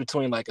difference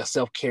between like a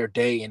self care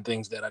day and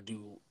things that I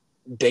do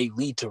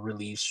daily to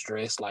relieve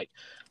stress, like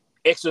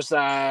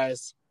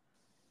exercise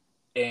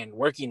and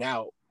working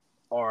out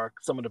are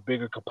some of the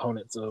bigger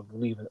components of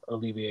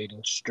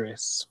alleviating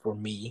stress for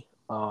me.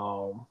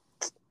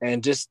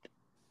 And just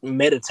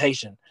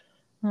meditation,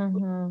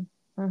 Mm-hmm.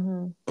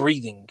 Mm-hmm.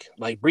 breathing,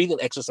 like breathing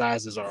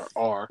exercises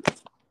are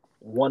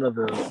one of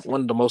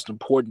the most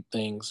important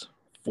things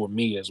for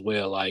me as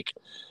well. Like,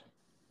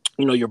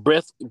 your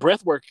breath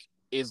work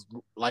is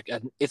like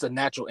it's a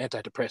natural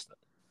antidepressant.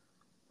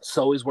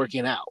 So is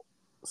working out.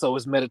 So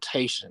is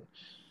meditation.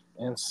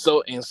 And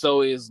so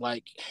is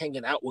like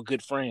hanging out with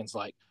good friends,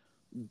 like,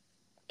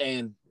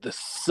 and the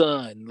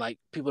sun. Like,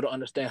 people don't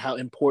understand how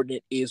important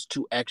it is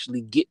to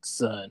actually get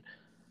sun.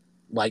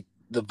 Like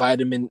the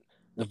vitamin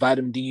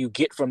D you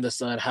get from the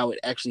sun, how it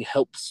actually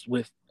helps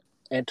with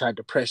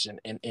anti-depression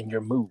and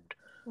your mood.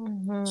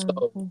 Mm-hmm.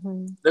 So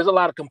Mm-hmm. there's a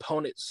lot of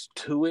components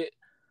to it.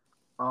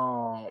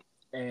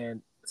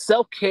 And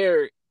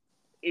self-care,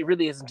 it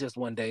really isn't just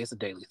one day, it's a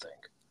daily thing.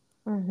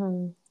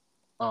 Mm-hmm.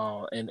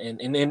 And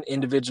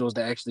individuals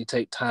that actually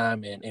take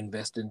time and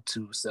invest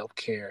into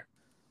self-care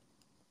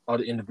are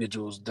the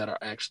individuals that are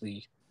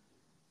actually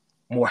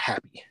more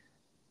happy.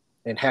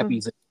 And happy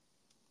is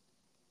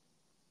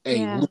a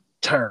Yeah. loose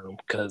term,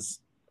 because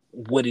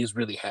what is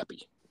really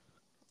happy?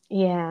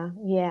 Yeah.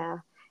 Yeah.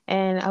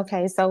 And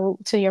okay, so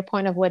to your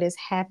point of what is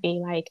happy,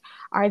 like,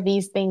 are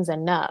these things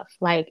enough?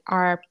 Like,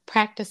 are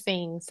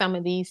practicing some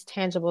of these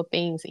tangible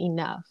things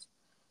enough?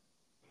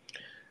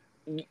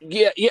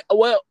 Yeah, yeah.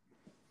 Well,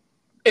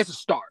 it's a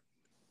start.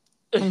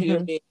 You know what I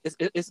Mm-hmm. mean?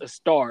 It's a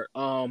start.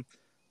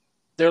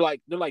 They're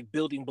like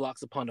building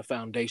blocks upon the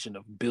foundation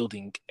of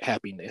building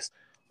happiness.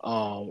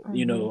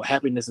 Mm-hmm.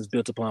 Happiness is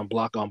built upon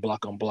block on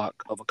block on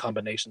block of a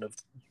combination of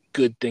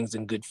good things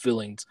and good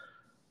feelings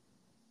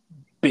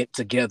bent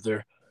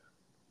together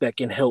that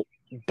can help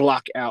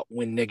block out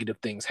when negative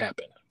things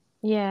happen.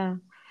 Yeah.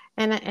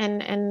 In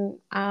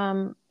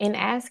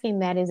asking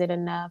that, is it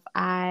enough?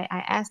 I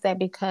ask that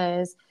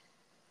because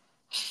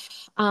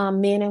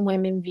men and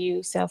women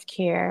view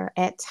self-care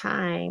at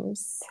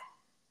times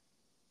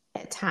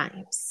a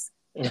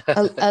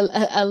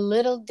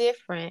little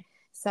different.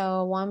 So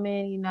a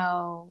woman,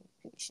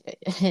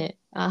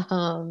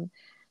 um,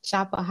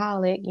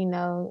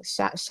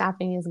 shopaholic,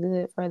 shopping is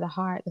good for the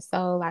heart, the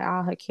soul. Like,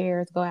 all her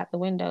cares go out the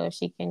window if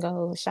she can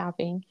go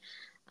shopping.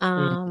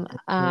 Or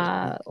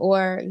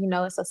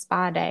it's a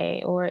spa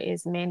day, or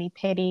it's mani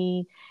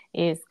pedi,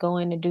 is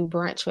going to do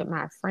brunch with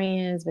my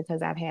friends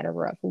because I've had a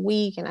rough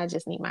week and I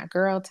just need my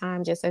girl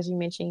time. Just as you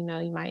mentioned,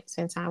 you might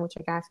spend time with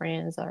your guy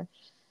friends, or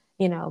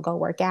go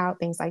work out,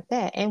 things like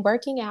that. And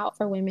working out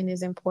for women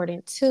is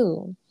important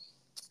too.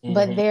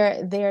 But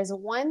Mm-hmm. there's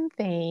one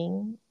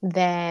thing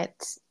that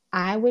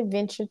I would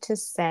venture to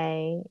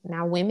say,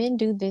 now women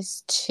do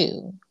this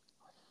too,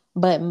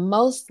 but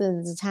most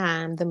of the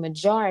time, the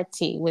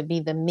majority would be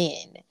the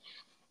men.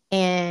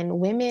 And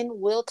women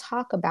will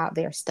talk about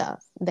their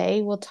stuff.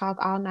 They will talk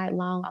all night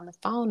long on the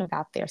phone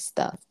about their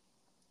stuff.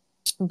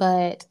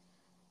 But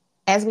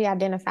as we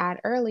identified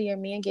earlier,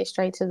 men get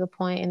straight to the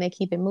point and they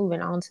keep it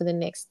moving on to the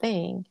next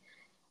thing.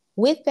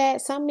 With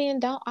that, some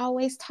men don't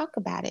always talk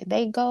about it.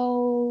 They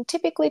go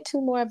typically to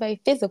more of a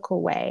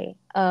physical way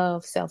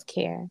of self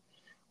care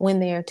when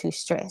they're too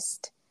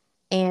stressed.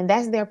 And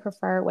that's their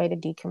preferred way to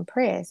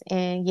decompress.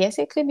 And yes,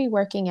 it could be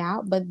working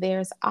out, but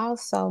there's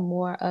also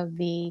more of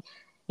the,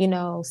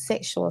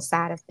 sexual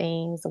side of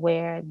things,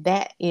 where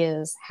that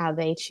is how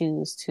they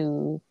choose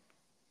to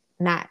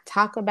not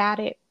talk about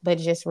it, but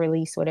just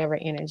release whatever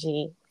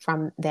energy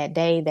from that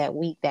day, that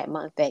week, that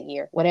month, that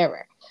year,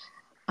 whatever.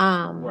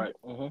 Um, Right.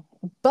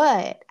 Mm-hmm.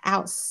 but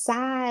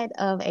outside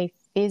of a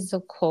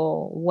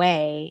physical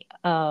way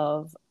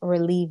of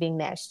relieving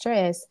that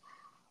stress,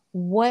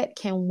 what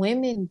can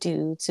women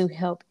do to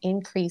help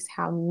increase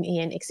how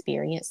men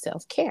experience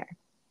self care?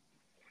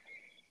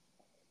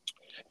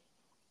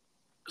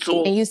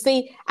 So And you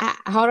see,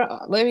 hold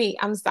on,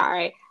 I'm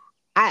sorry.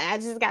 I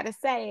just got to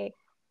say,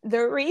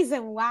 the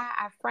reason why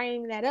I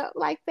frame that up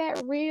like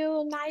that,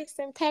 real nice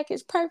and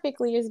packaged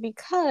perfectly, is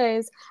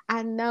because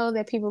I know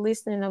that people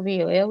listening will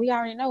be, well, we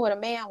already know what a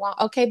man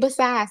wants. Okay,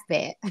 besides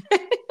that,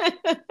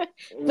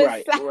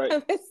 Right,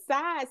 right.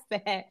 Besides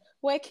that,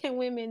 what can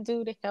women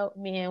do to help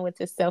men with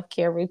the self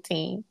care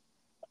routine?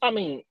 I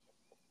mean,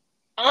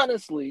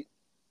 honestly,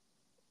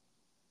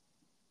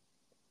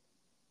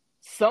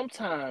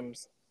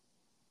 sometimes,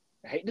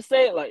 I hate to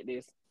say it like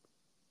this,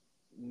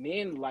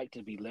 men like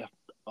to be left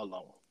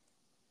alone.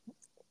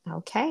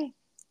 Okay.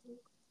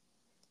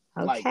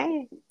 Like,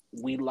 Okay.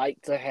 we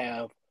like to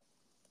have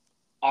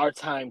our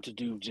time to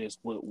do just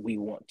what we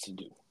want to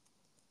do,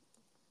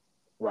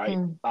 right?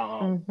 Mm,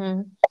 mm-hmm.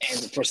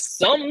 And for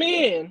some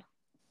men,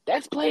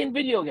 that's playing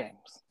video games.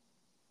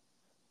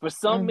 For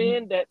some Mm-hmm.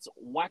 men, that's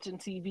watching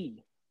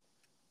TV.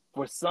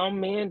 For some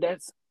men,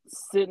 that's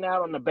sitting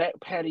out on the back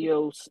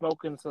patio,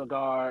 smoking a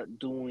cigar,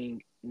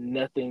 doing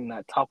nothing,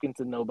 not talking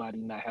to nobody,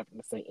 not having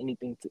to say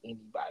anything to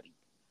anybody.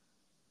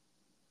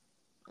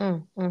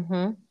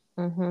 Mm-hmm.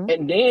 Mm-hmm.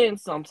 And then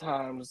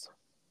sometimes,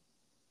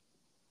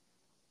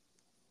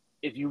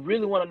 if you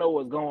really want to know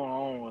what's going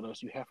on with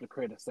us, you have to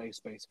create a safe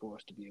space for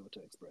us to be able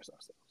to express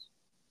ourselves.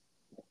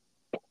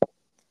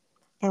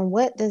 And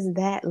what does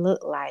that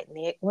look like,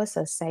 Nick? What's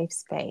a safe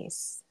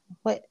space?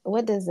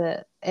 What does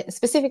a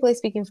specifically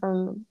speaking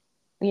from,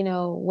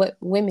 what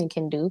women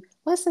can do?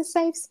 What's a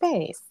safe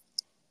space?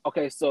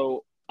 Okay,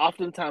 so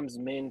oftentimes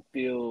men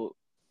feel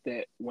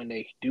that when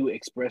they do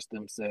express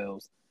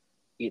themselves,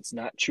 it's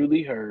not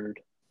truly heard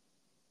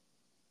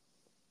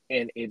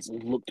and it's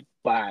looked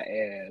by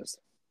as,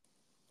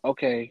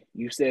 okay,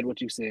 you said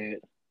what you said,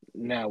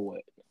 now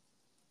what?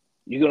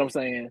 You get what I'm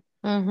saying?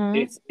 Mm-hmm.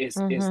 It's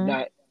Mm-hmm.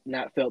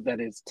 not felt that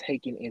it's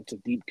taken into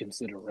deep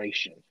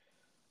consideration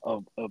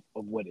of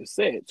what is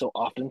said. So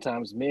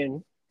oftentimes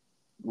men,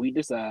 we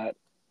decide,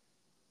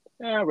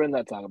 I'd rather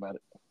not talk about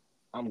it.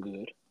 I'm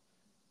good.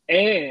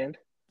 And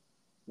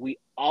we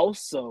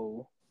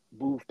also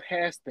move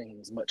past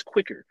things much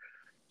quicker.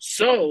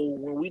 So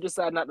when we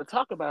decide not to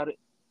talk about it,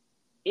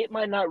 it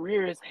might not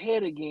rear its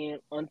head again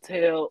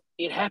until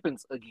it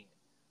happens again.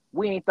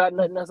 We ain't thought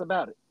nothing else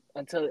about it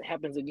until it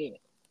happens again.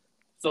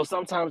 So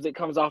sometimes it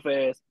comes off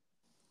as,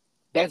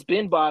 that's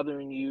been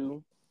bothering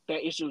you.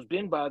 That issue's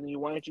been bothering you.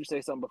 Why didn't you say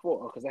something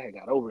before? Oh, because I had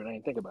got over it. I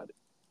didn't think about it.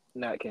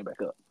 Now it came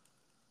back up.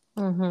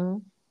 Mm-hmm.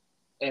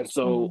 And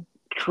so Mm-hmm.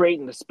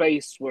 creating a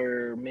space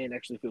where men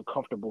actually feel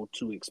comfortable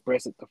to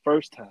express it the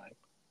first time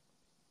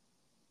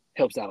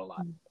helps out a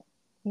lot.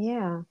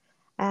 Yeah.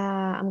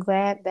 I'm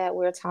glad that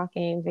we're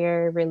talking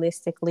very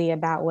realistically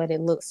about what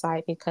it looks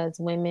like because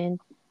women,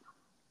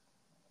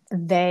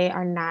 they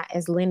are not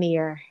as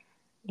linear.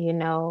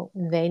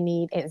 They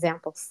need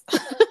examples.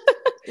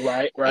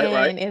 Right, right,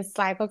 right. And it's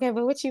like, okay,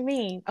 but what you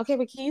mean? Okay,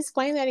 but can you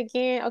explain that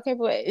again? Okay,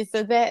 but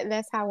so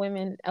that's how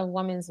a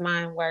woman's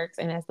mind works.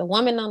 And as the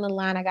woman on the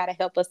line, I got to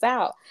help us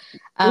out.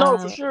 No,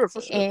 for Um, sure,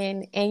 for sure.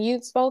 and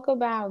you spoke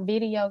about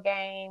video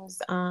games.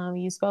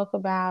 You spoke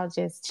about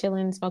just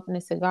chilling, smoking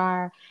a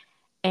cigar,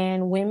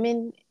 and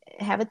women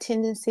have a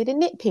tendency to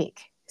nitpick.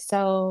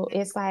 So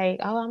it's like,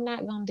 oh, I'm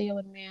not gonna deal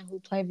with a man who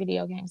play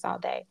video games all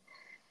day,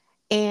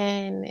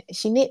 and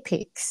she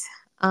nitpicks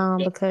Yep.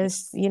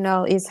 because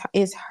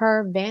it's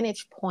her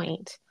vantage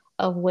point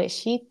of what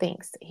she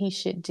thinks he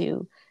should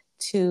do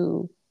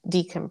to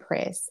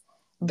decompress.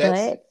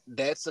 That's But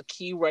that's a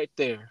key right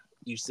there.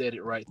 You said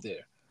it right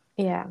there.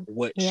 yeah,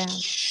 What yeah,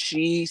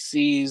 she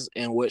sees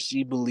and what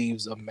she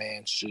believes a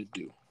man should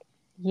do.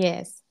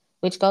 yes,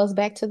 which goes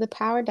back to the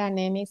power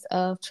dynamics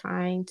of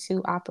trying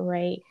to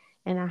operate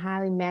in a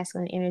highly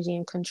masculine energy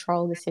and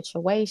control the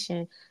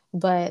situation.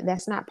 But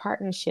that's not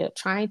partnership.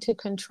 Trying to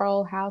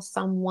control how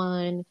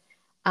someone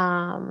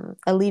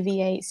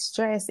alleviates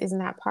stress is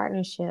not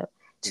partnership.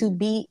 To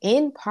be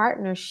in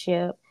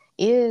partnership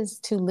is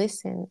to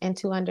listen and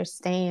to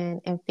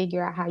understand and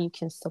figure out how you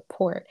can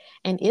support.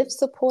 And if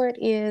support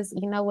is,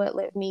 you know what,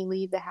 let me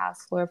leave the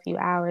house for a few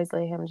hours,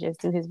 let him just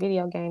do his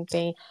video game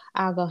thing,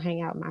 I'll go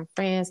hang out with my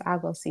friends, I'll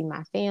go see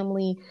my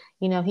family,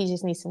 he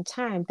just needs some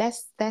time.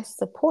 That's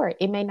support.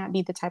 It may not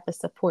be the type of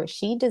support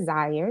she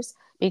desires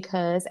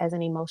because as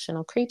an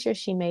emotional creature,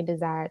 she may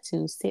desire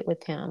to sit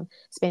with him,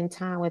 spend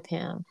time with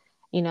him,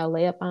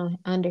 lay up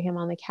under him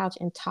on the couch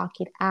and talk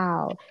it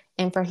out.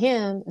 And for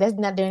him, that's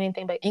not doing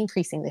anything but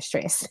increasing the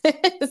stress. Yeah,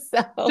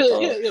 So,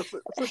 yeah, yeah,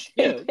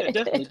 yeah,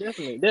 definitely,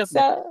 definitely, definitely.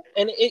 so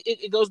And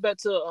it goes back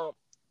to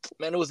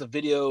man, it was a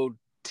video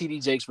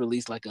TD Jakes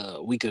released like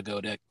a week ago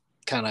that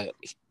kind of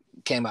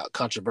came out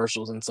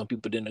controversial and some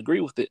people didn't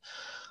agree with it.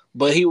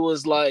 But he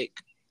was like,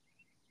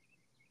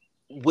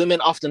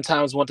 women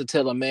oftentimes want to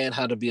tell a man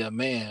how to be a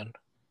man,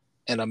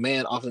 and a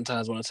man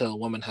oftentimes want to tell a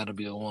woman how to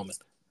be a woman.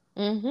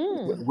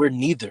 mm-hmm, We're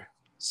neither.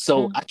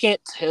 So I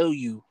can't tell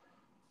you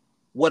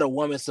what a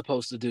woman's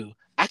supposed to do.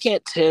 I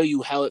can't tell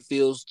you how it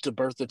feels to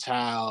birth a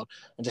child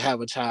and to have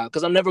a child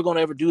because I'm never going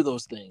to ever do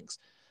those things.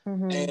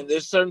 mm-hmm. And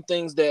there's certain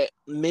things that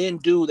men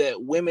do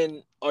that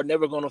women are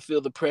never going to feel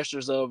the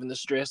pressures of and the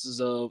stresses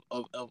of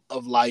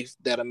life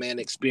that a man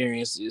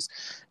experiences.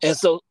 And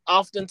so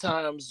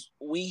oftentimes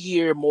we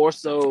hear more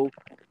so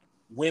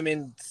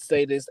women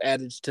say this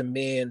adage to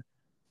men,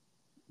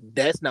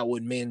 that's not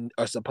what men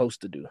are supposed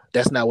to do.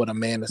 That's not what a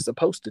man is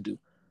supposed to do.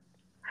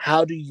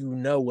 how do you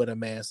know what a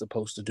man's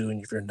supposed to do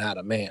and if you're not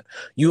a man?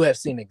 You have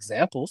seen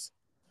examples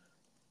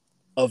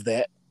of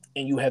that,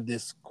 and you have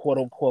this quote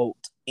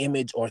unquote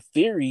image or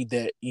theory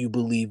that you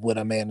believe what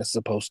a man is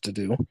supposed to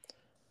do.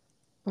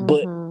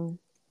 But Mm-hmm.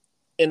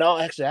 in all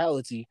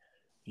actuality,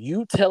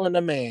 you telling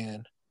a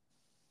man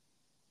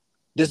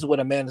this is what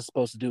a man is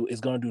supposed to do is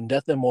going to do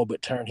nothing more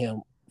but turn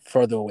him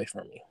further away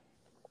from you.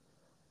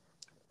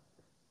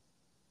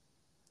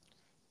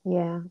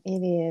 Yeah,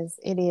 it is.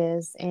 It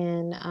is.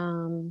 And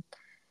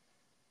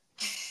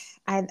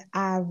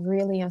I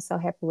really am so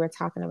happy we're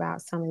talking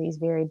about some of these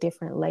very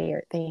different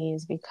layered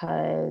things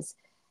because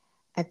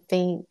I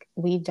think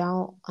we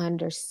don't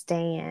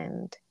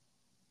understand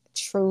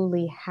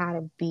truly how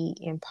to be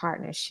in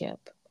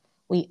partnership.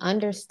 We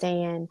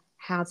understand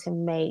how to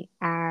make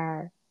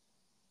our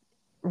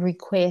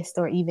requests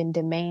or even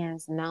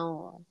demands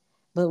known,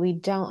 but we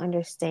don't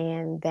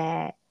understand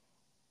that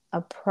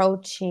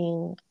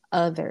approaching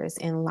others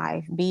in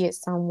life, be it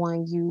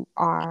someone you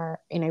are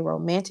in a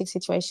romantic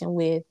situation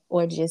with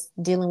or just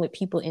dealing with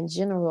people in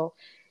general,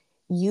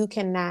 you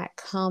cannot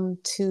come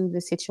to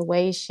the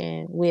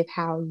situation with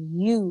how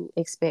you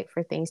expect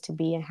for things to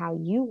be and how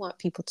you want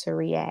people to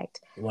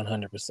react.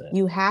 100%.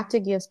 You have to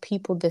give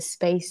people the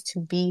space to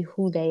be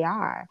who they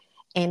are.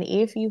 And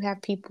if you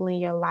have people in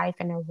your life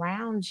and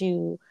around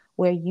you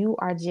where you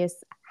are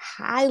just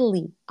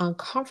highly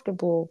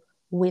uncomfortable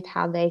with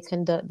how they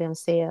conduct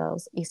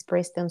themselves,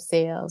 express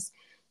themselves,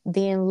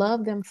 then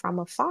love them from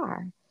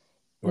afar.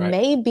 Right.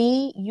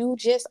 Maybe you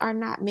just are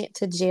not meant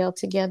to gel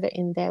together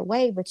in that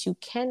way, but you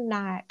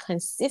cannot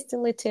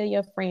consistently tell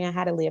your friend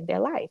how to live their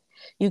life.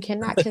 You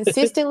cannot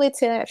consistently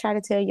try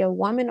to tell your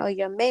woman or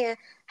your man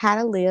how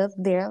to live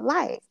their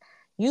life.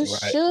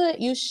 Right.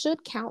 You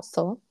should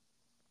counsel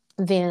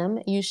them.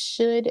 You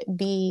should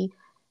be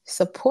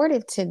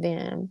supportive to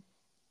them,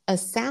 a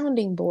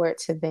sounding board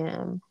to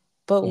them.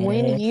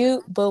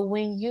 Mm-hmm. But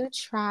when you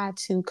try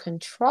to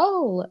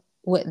control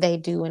what they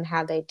do and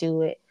how they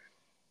do it,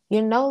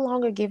 you're no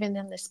longer giving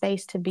them the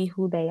space to be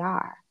who they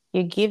are.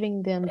 You're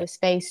giving them the Right.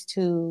 space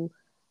to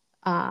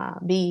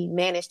be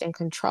managed and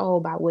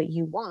controlled by what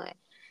you want.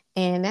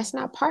 And that's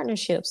not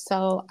partnership.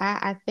 So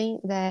I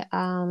think that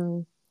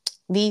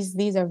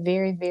these are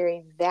very,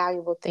 very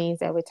valuable things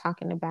that we're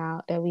talking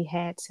about that we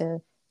had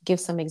to give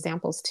some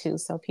examples to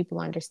so people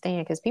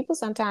understand. Because people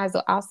sometimes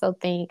will also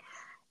think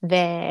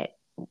that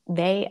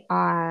they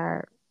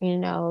are, you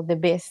know, the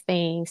best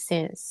thing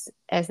since,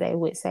 as they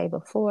would say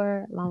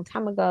before, a long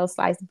time ago,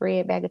 sliced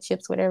bread, bag of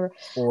chips, whatever.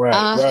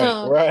 Right.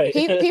 Right. Right.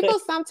 People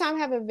sometimes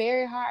have a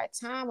very hard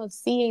time of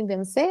seeing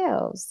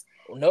themselves.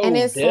 And No,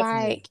 it's definitely.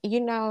 like, you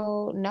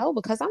know, no,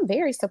 because I'm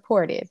very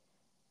supportive.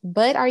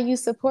 But are you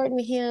supporting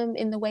him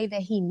in the way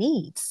that he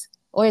needs?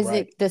 Or is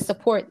Right. it the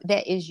support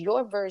that is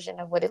your version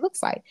of what it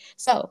looks like?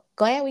 So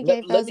glad we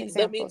Let, gave let those me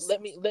let me examples.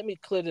 let me let me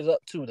clear it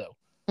up too though.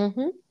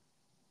 Mm-hmm.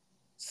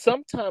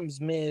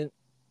 Sometimes men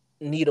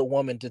need a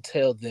woman to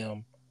tell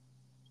them,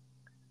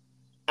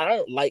 I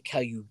don't like how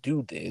you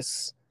do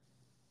this.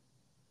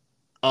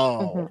 Um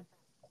Mm-hmm.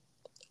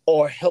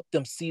 or help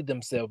them see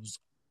themselves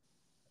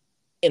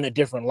in a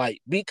different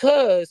light.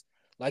 Because,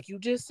 like you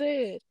just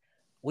said,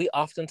 we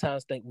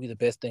oftentimes think we the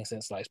best thing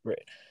since sliced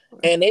bread.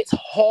 And it's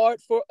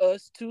hard for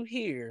us to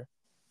hear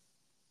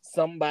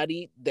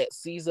somebody that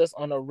sees us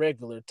on a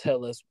regular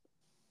tell us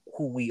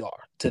who we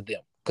are to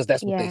them. Because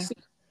that's what they Yeah. see.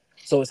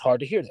 So it's hard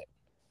to hear that.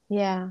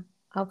 Yeah.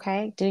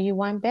 Okay. Do you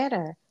want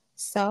better?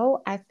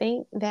 So I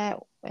think that,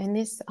 and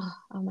this,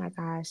 oh my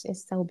gosh,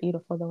 it's so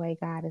beautiful the way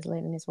God is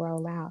letting this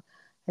roll out.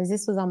 Because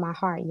this was on my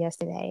heart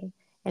yesterday,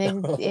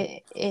 and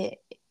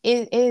it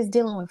is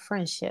dealing with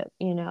friendship,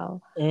 you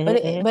know,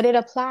 Mm-hmm. but it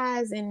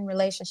applies in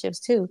relationships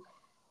too.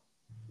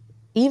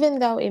 Even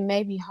though it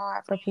may be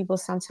hard for people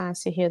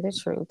sometimes to hear the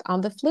truth. On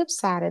the flip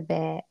side of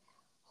that,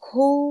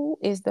 who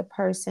is the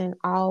person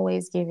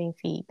always giving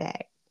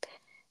feedback?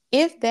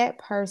 If that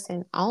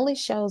person only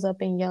shows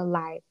up in your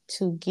life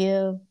to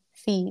give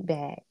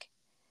feedback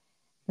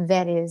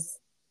that is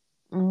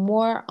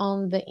more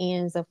on the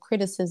ends of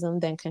criticism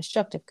than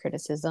constructive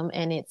criticism,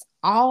 and it's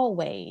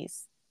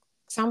always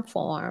some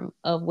form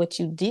of what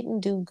you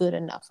didn't do good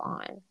enough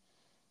on,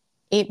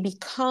 it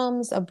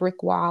becomes a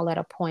brick wall at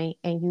a point,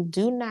 and you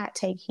do not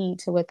take heed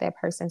to what that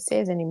person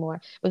says anymore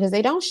because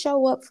they don't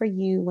show up for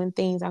you when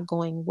things are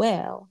going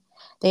well.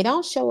 They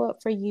don't show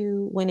up for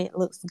you when it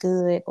looks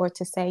good or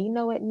to say, you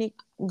know what, Nick,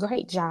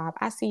 great job.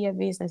 I see your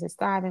business is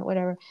thriving,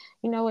 whatever.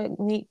 You know what,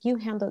 Nick, you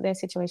handled that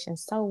situation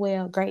so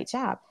well. Great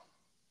job.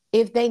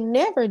 If they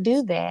never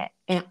do that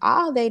and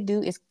all they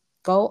do is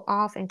go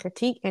off and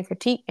critique and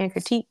critique and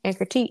critique and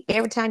critique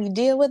every time you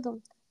deal with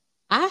them,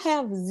 I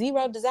have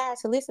zero desire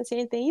to listen to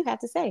anything you have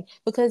to say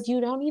because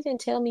you don't even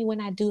tell me when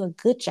I do a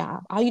good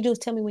job. All you do is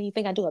tell me when you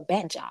think I do a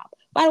bad job.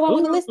 Why do I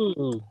want to listen?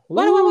 Ooh,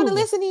 Why do I want to ooh.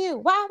 listen to you?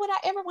 Why would I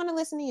ever want to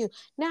listen to you?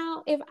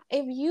 Now,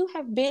 if you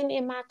have been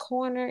in my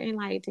corner and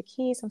like the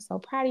kids, I'm so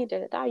proud of you, da,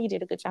 da, da, you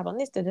did a good job on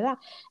this, da, da, da.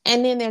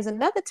 And then there's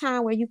another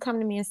time where you come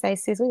to me and say,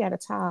 sis, we got to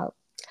talk.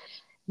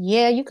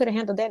 Yeah, you could have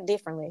handled that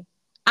differently.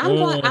 I'm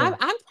Mm.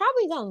 probably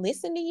probably gonna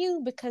listen to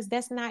you because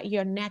that's not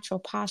your natural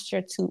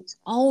posture to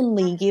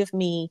only give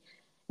me,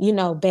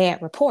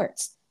 bad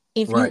reports.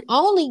 If you Right.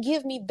 only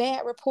give me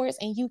bad reports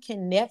and you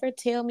can never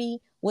tell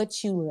me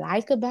what you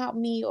like about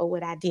me or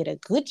what I did a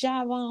good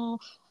job on,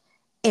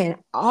 and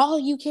all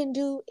you can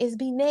do is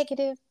be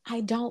negative,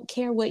 I don't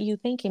care what you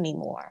think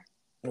anymore.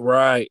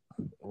 Right.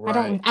 I Right.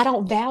 don't I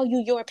don't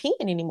value your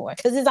opinion anymore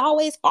because it's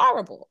always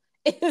horrible.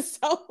 And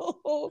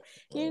so,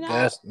 you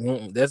know,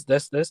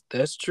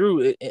 That's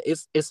true.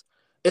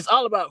 It's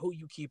all about who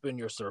you keep in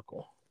your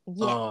circle.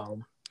 yeah,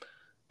 Um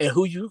and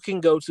who you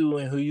can go to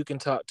and who you can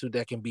talk to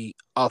that can be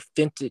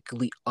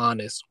authentically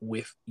honest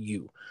with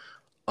you.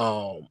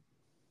 Um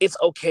it's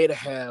okay to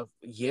have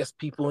yes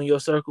people in your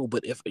circle,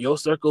 but if your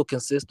circle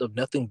consists of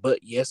nothing but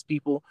yes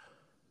people,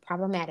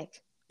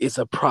 problematic. it's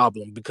a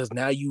problem because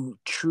now you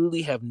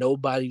truly have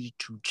nobody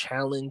to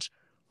challenge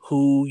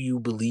who you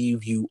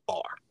believe you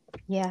are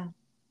Yeah.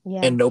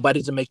 Yeah. and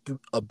nobody to make you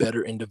a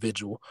better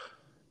individual.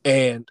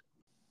 And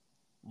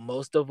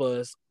most of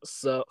us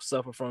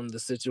suffer from the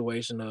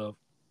situation of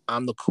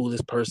I'm the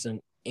coolest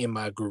person in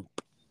my group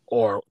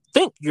or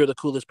think you're the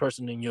coolest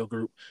person in your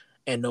group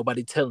and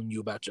nobody telling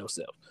you about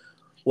yourself.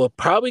 Well,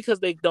 probably because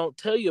they don't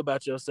tell you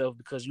about yourself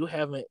because you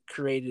haven't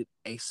created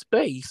a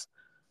space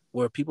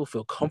where people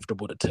feel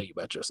comfortable to tell you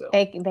about yourself.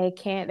 They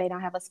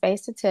don't have a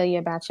space to tell you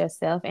about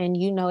yourself, and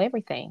you know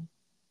everything,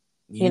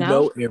 you You know?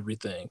 know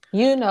everything.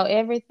 You know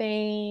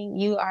everything.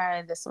 You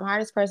are the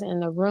smartest person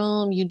in the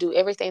room. You do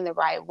everything the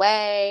right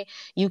way.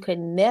 You could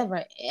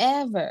never,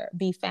 ever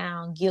be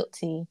found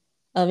guilty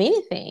of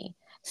anything.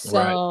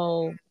 Right.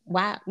 So,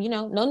 why,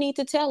 no need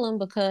to tell them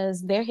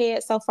because their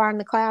head's so far in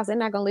the clouds, they're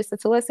not going to listen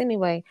to us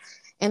anyway.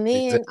 And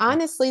then, Exactly.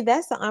 honestly,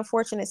 that's an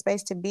unfortunate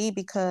space to be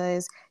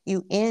because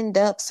you end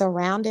up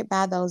surrounded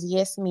by those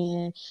yes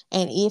men.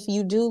 And if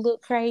you do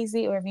look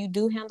crazy or if you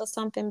do handle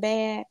something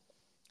bad,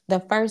 the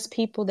first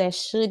people that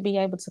should be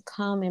able to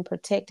come and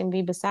protect and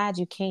be beside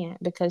you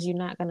can't because you're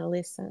not going to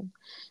listen.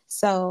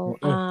 So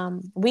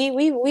Mm-mm.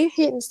 we're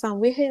hitting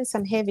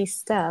some heavy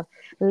stuff.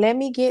 Let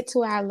me get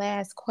to our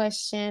last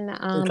question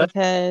Okay.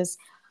 because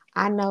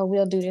I know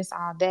we'll do this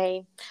all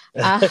day.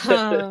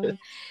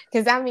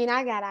 Because I mean,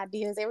 I got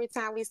ideas every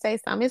time we say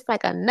something. It's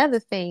like another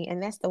thing,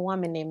 and that's the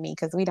woman in me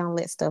because we don't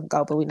let stuff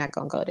go, but we're not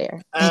gonna go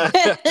there.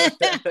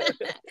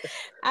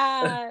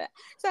 uh,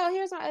 so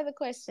here's my other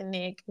question,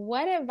 Nick.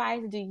 What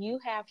advice do you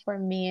have for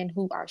men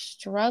who are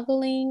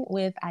struggling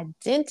with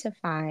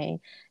identifying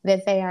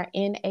that they are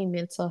in a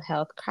mental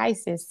health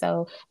crisis?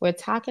 So we're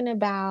talking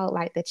about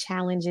like the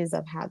challenges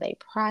of how they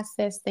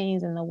process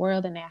things in the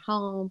world and at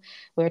home.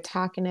 We're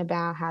talking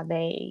about how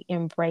they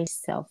embrace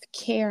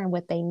self-care and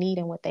what they need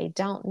and what they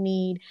don't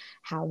need,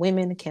 how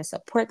women can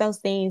support those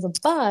things.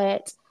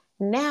 But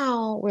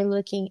now we're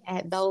looking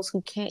at those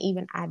who can't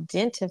even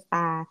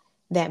identify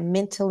that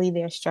mentally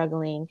they're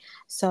struggling.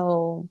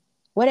 So,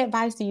 what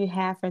advice do you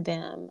have for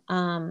them?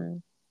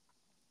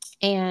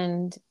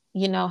 And,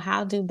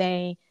 how do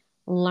they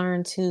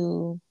learn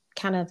to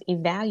kind of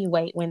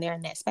evaluate when they're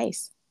in that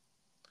space?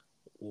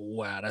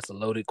 Wow, that's a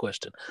loaded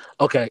question.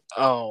 Okay.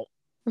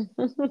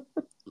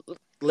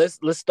 Let's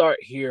start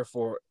here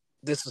for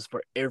this is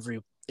for every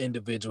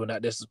individual,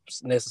 not this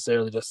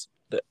necessarily just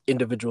the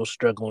individual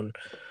struggling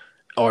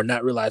or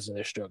not realizing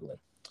they're struggling.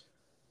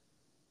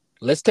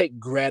 Let's take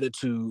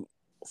gratitude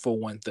for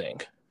one thing.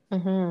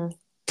 Mm-hmm.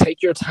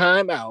 Take your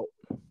time out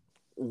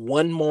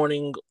one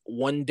morning,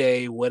 one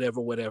day,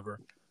 whatever.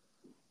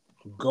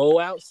 Go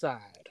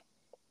outside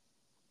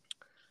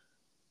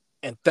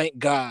and thank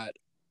God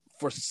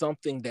for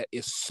something that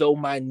is so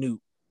minute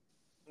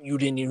you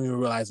didn't even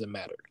realize it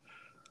mattered.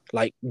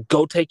 Like,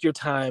 go take your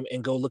time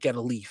and go look at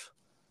a leaf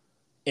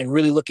and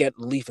really look at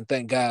the leaf and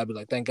thank God. Be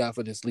like, thank God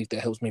for this leaf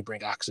that helps me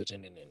bring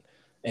oxygen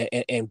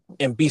in,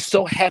 and be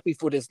so happy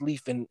for this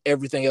leaf and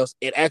everything else.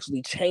 It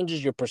actually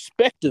changes your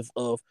perspective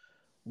of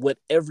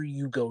whatever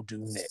you go do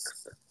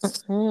next.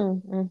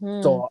 Mm-hmm.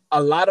 Mm-hmm. So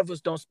a lot of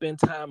us don't spend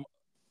time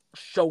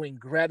showing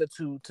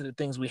gratitude to the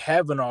things we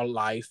have in our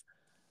life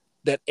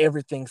that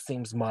everything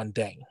seems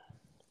mundane.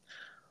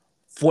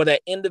 For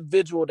that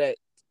individual that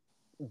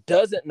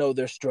doesn't know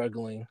they're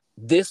struggling,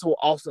 this will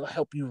also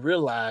help you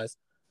realize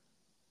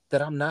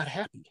that I'm not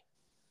happy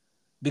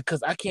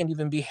because I can't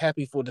even be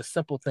happy for the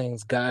simple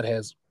things God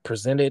has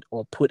presented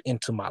or put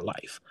into my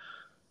life.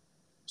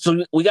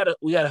 So we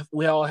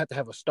all have to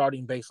have a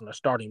starting base and a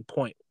starting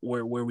point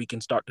where we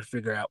can start to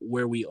figure out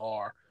where we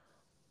are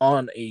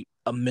on a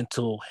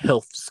mental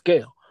health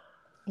scale.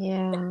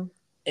 Yeah.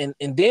 And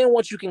then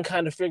once you can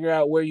kind of figure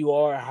out where you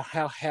are,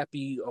 how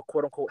happy or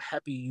quote unquote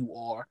happy you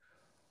are,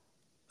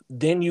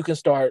 then you can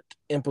start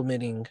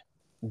implementing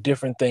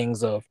different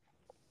things of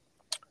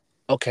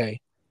okay,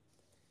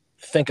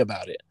 think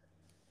about it.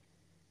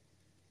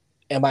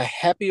 Am I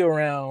happy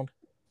around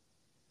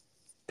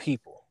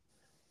people?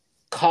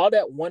 Call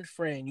that one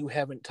friend you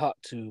haven't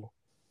talked to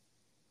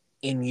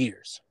in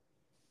years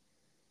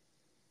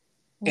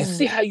and Mm.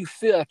 see how you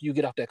feel after you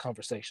get off that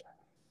conversation.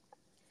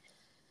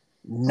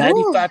 Whew.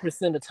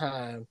 95% of the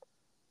time,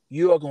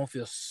 you are going to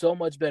feel so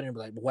much better and be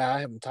like, wow, I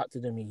haven't talked to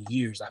them in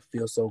years. I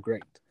feel so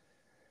great.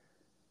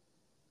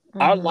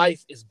 Our Mm-hmm.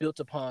 life is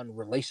built upon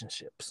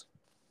relationships,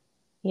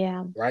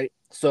 Yeah. right?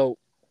 So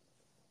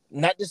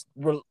not just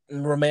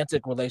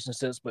romantic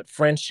relationships, but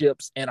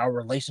friendships and our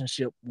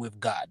relationship with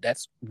God.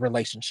 That's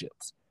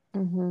relationships.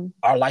 Mm-hmm.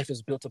 Our life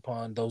is built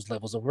upon those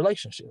levels of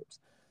relationships.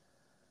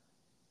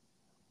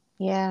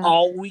 Yeah.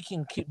 All we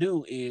can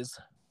do is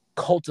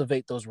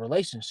cultivate those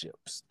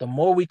relationships. The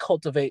more we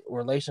cultivate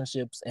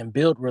relationships and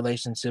build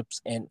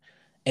relationships and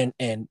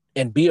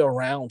be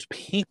around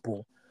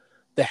people,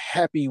 the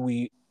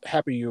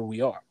happier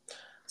we are.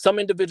 Some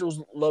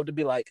individuals love to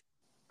be like,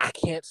 I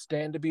can't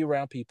stand to be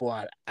around people.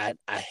 I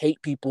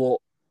hate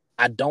people.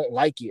 I don't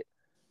like it.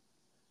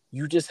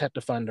 You just have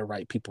to find the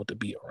right people to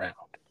be around.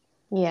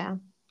 Yeah.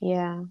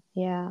 Yeah.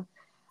 Yeah.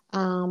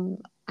 Um,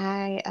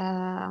 I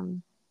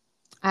um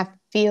I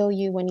feel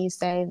you when you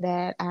say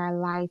that our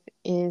life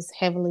is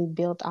heavily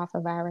built off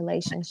of our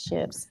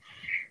relationships.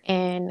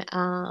 And,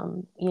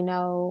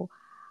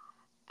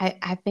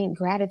 I think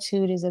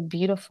gratitude is a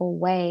beautiful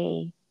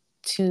way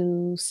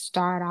to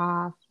start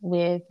off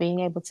with being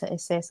able to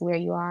assess where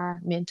you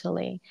are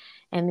mentally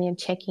and then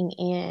checking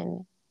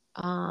in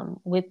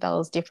with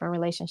those different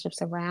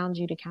relationships around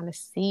you to kind of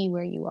see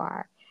where you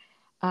are.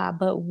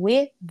 But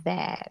with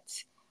that,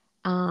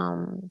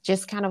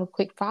 just kind of a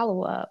quick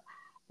follow up,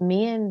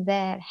 men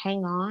that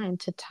hang on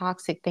to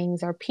toxic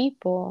things or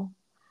people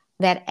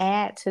that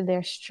add to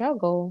their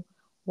struggle,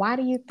 why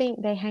do you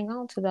think they hang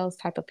on to those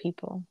type of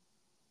people?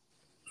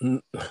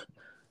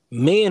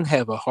 Men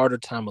have a harder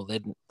time of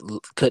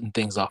cutting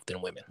things off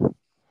than women.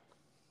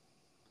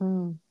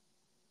 Mm,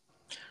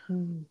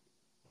 mm,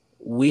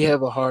 We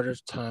have a harder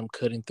time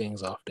cutting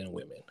things off than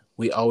women.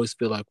 We always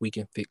feel like we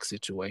can fix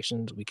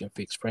situations, we can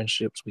fix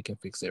friendships, we can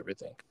fix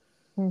everything.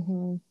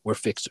 mm-hmm, We're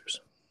fixers.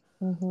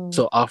 mm-hmm.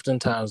 So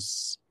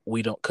oftentimes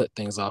we don't cut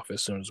things off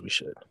as soon as we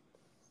should.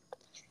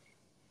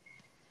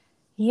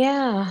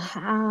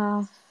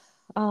 Yeah.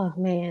 Oh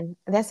man,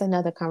 that's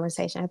another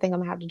conversation. I think I'm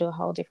gonna have to do a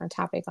whole different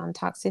topic on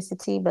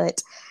toxicity,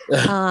 but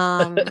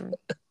um,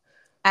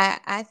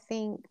 I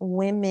think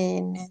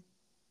women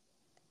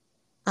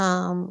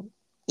um,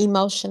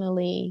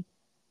 emotionally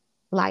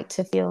like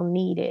to feel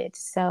needed,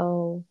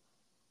 so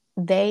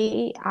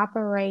they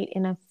operate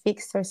in a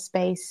fixer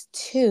space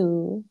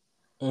too,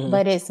 Mm-hmm.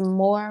 but it's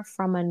more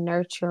from a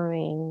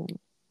nurturing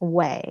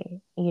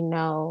way.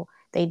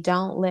 They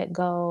don't let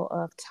go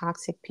of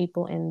toxic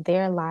people in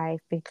their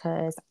life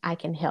because I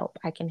can help,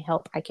 I can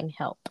help, I can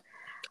help.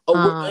 Oh,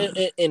 Um,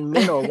 and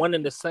men are one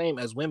and the same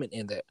as women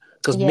in that,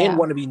 because men yeah.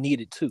 want to be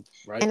needed too,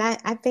 right? And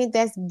I think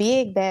that's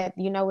big that,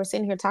 we're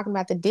sitting here talking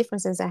about the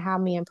differences in how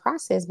men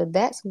process, but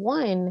that's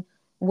one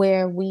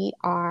where we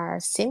are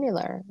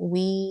similar.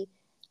 We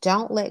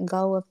don't let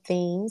go of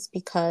things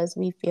because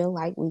we feel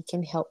like we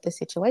can help the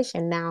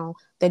situation. Now,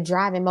 the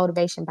drive and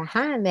motivation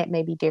behind that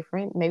may be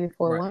different. Maybe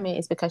for a Right, woman,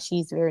 it's because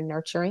she's very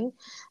nurturing.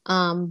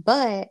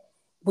 But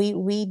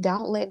we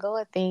don't let go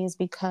of things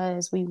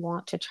because we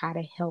want to try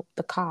to help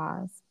the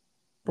cause.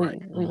 right,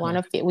 We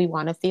mm-hmm.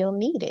 want to feel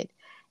needed,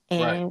 Right,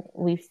 and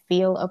we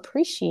feel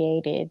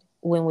appreciated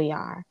when we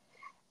are.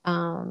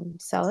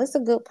 So it's a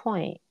good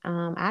point.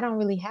 I don't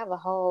really have a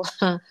whole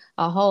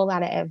a whole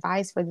lot of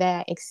advice for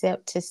that,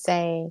 except to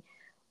say,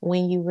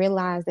 when you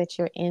realize that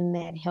you're in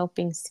that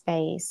helping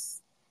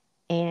space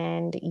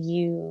and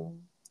you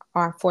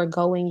are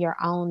foregoing your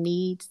own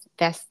needs,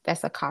 that's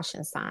a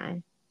caution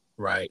sign.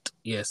 right.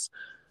 Yes,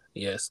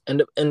 yes.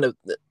 And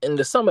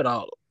to sum it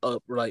all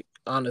up, like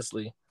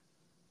honestly,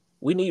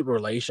 we need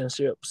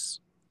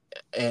relationships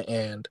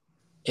and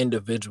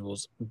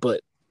individuals,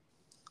 but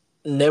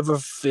never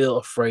feel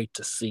afraid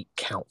to seek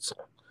counsel.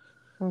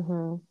 Mm-hmm.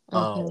 Mm-hmm.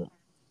 Um,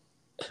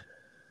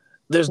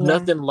 there's Yeah.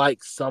 nothing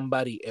like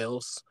somebody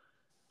else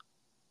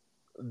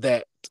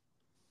that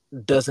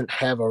doesn't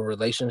have a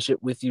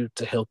relationship with you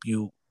to help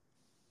you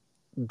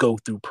go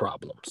through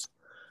problems.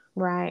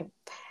 Right.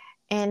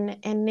 And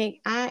Nick,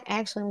 I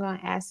actually am going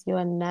to ask you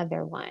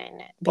another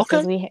one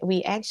because Okay.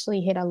 we actually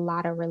hit a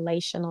lot of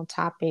relational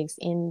topics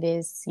in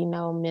this,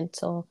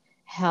 mental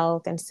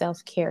health and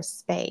self-care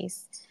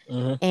space.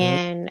 Mm-hmm.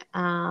 And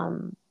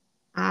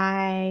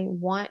I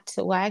want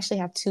to, well, I actually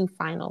have two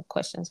final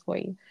questions for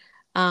you.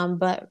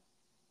 But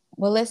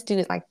well, let's do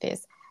it like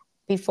this.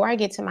 Before I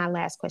get to my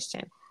last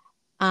question,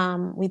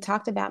 we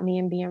talked about me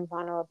and being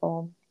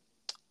vulnerable.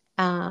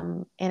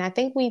 And I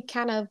think we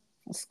kind of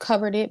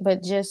covered it,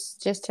 but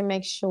just to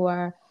make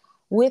sure,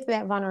 with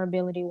that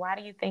vulnerability, why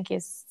do you think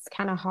it's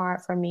kind of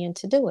hard for men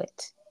to do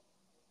it?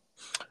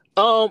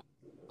 Um,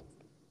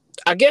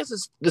 I guess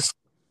it's this.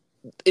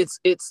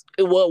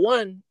 Well,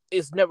 one, it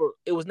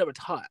was never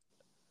taught.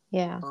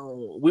 Yeah,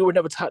 We were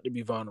never taught to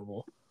be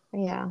vulnerable.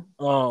 yeah,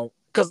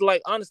 Because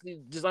like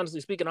honestly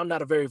speaking, I'm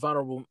not a very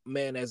vulnerable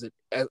man as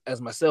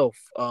myself.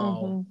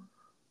 mm-hmm.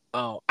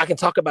 I can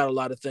talk about a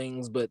lot of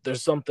things, but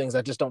there's some things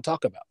I just don't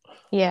talk about.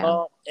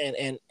 Yeah,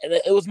 And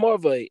it was more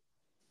of a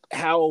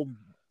how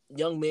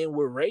young men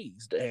were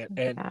raised, and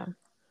yeah,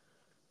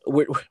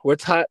 we're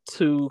taught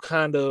to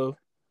kind of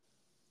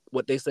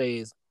what they say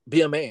is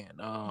be a man,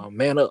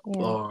 man up,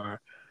 Yeah.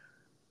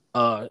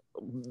 or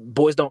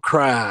boys don't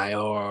cry,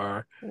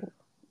 or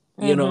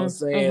you know what I'm Mhm.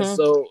 saying.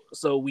 Mhm.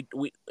 So we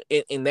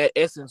in that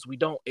essence, we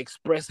don't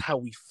express how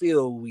we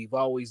feel. We've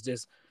always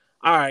just,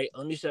 all right,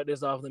 let me shut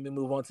this off, let me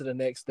move on to the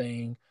next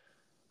thing,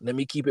 let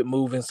me keep it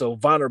moving. So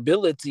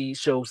vulnerability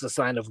shows a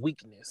sign of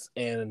weakness,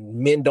 and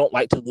men don't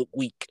like to look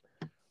weak.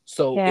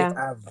 So if Yeah.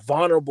 I'm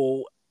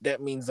vulnerable,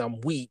 that means I'm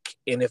weak,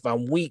 and if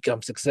I'm weak,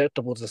 I'm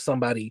susceptible to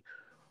somebody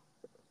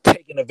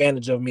taking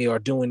advantage of me or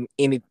doing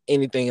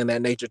anything in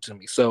that nature to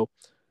me. So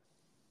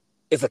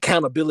it's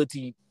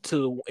accountability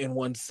to in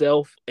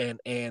oneself, and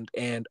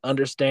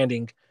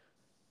understanding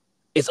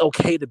it's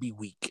okay to be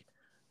weak.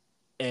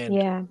 And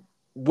Yeah.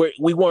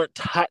 we weren't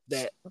taught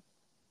that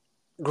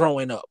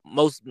growing up.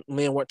 Most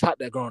men weren't taught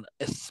that growing up,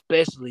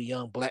 especially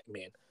young black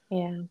men.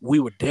 Yeah. We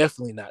were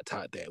definitely not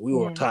taught that. We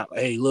were Yeah. taught,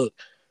 hey, look,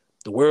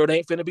 the world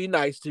ain't finna be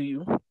nice to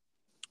you,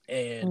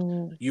 and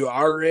Mm. you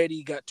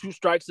already got two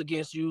strikes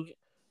against you.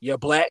 You're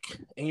black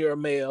and you're a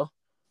male.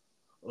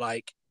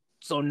 Like,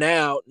 so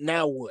now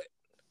what?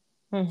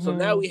 So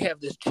now Mhm. we have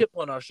this chip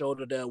on our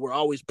shoulder that we're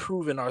always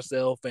proving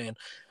ourselves, and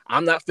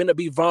I'm not finna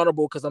be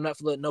vulnerable because I'm not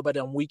finna let nobody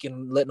I'm weak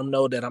and letting them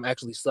know that I'm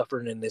actually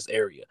suffering in this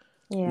area.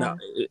 No, Yeah.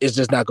 it's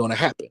just not going to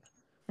happen.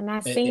 And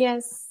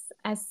And,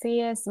 I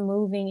see us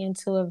moving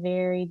into a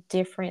very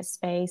different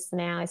space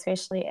now,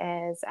 especially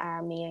as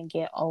our men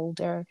get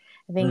older.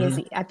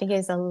 mm-hmm. I think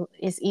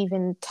it's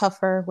even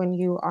tougher when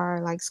you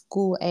are like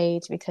school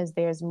age because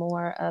there's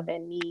more of a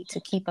need to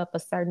keep up a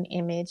certain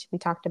image. We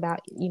talked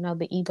about,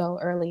 the ego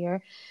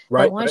earlier. But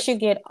Right, right. once you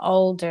get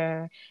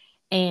older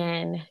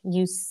and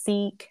you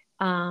seek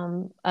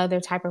other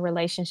type of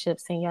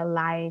relationships in your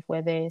life,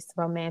 whether it's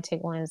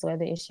romantic ones,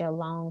 whether it's your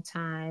long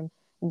time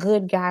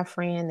good guy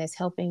friend that's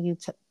helping you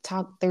to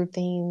talk through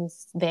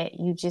things that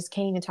you just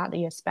can't even talk to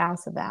your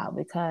spouse about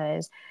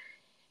because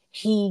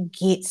he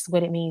gets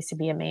what it means to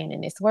be a man in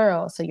this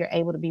world. So you're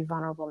able to be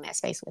vulnerable in that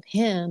space with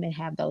him and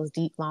have those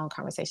deep, long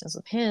conversations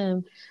with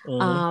him.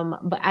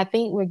 Mm-hmm. But I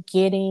think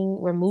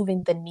we're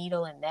moving the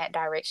needle in that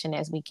direction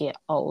as we get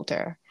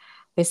older.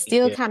 We're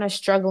still Yeah, kind of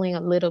struggling a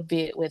little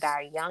bit with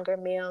our younger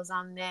males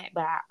on that,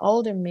 but our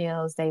older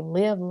males, they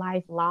live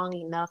life long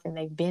enough and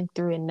they've been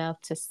through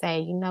enough to say,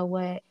 you know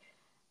what?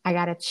 I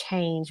got to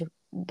change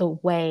the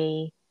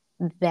way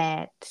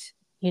that,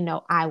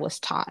 I was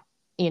taught.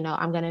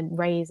 I'm going to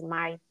raise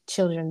my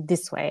children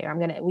this way, or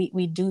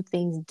we do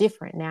things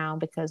different now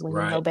because when you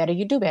know right, better,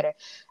 you do better.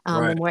 The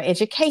right. more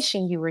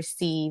education you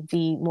receive,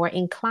 the more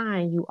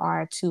inclined you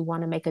are to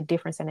want to make a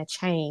difference and a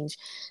change.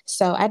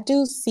 So I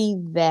do see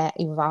that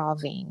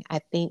evolving. I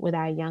think with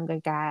our younger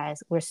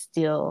guys, we're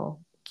still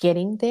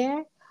getting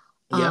there.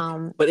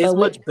 Yeah, but it's But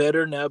with, much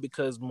better now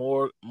because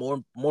more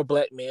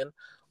black men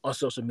on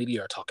social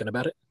media are talking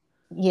about it,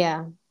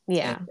 yeah, and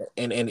yeah.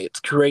 and it's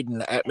creating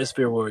an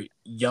atmosphere where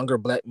younger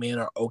black men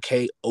are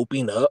okay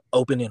opening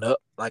up.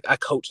 Like I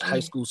coached high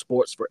Yeah. school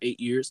sports for 8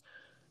 years,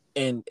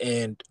 and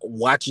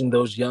watching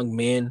those young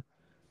men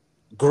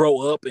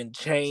grow up and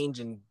change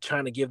and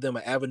trying to give them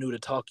an avenue to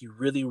talk, you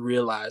really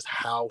realize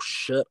how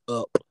shut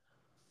up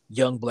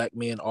young black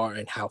men are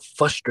and how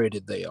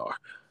frustrated they are.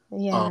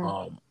 Yeah.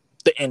 Um,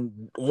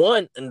 and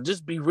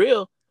just be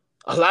real,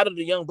 a lot of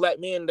the young black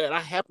men that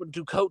I happen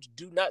to coach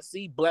do not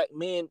see black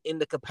men in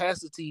the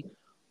capacity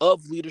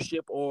of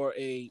leadership or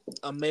a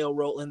male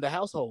role in the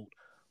household.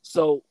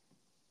 So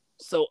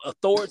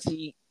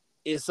authority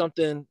is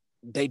something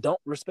they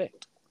don't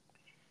respect.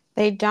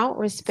 They don't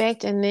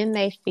respect, and then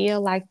they feel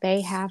like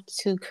they have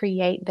to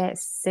create that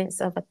sense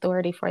of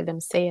authority for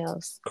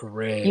themselves. You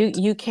Correct.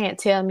 you can't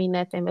tell me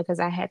nothing because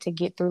I had to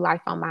get through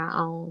life on my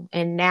own.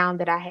 And now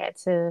that I had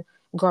to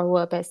grow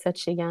up at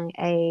such a young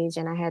age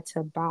and I had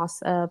to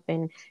boss up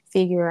and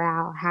figure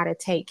out how to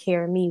take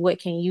care of me, what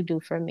can you do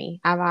for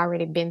me? I've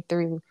already been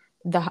through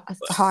the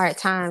hard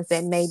times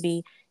that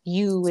maybe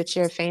you with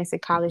your fancy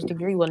college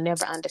degree will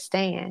never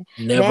understand.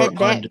 Never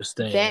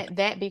understand.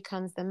 That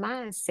becomes the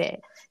mindset.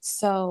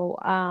 So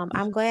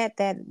I'm glad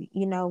that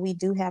we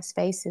do have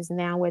spaces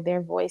now where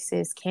their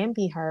voices can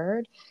be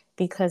heard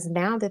because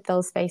now that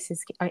those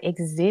spaces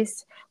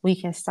exist,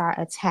 we can start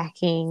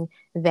attacking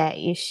that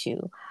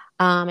issue.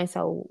 And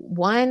so,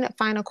 one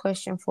final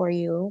question for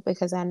you,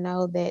 because I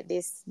know that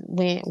this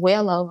went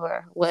well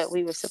over what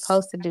we were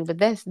supposed to do, but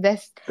that's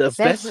That's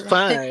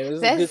fine. It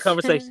was a good that's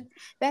conversation.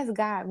 that's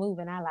God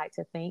moving. I like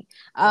to think.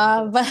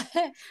 Uh-huh.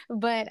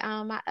 But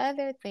my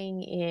other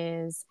thing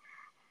is,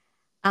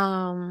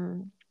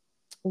 um,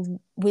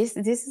 this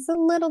is a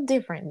little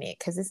different, Nick,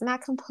 because it's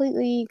not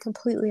completely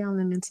on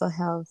the mental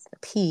health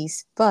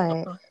piece,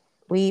 but Uh-huh.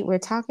 we're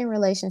talking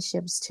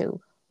relationships too.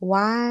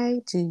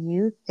 Why do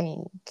you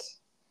think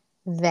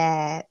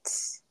that,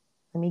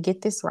 let me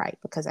get this right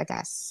because I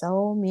got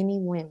so many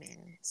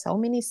women, so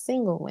many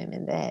single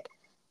women that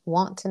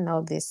want to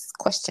know this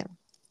question.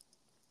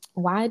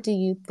 Why do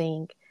you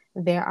think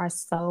there are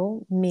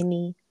so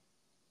many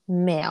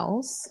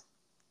males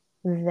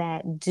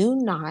that do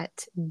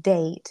not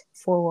date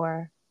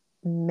for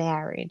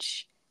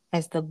marriage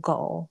as the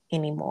goal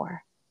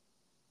anymore?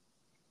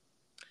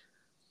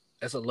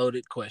 That's a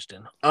loaded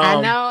question.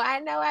 I know.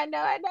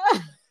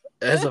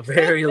 That's a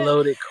very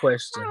loaded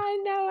question.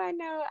 I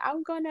know.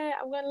 I'm gonna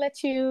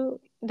let you.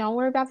 Don't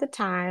worry about the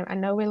time. I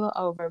know we're a little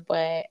over,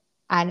 but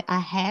I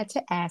had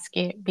to ask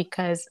it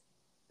because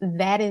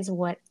that is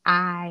what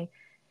I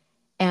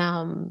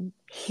am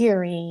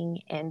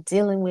hearing and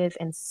dealing with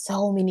in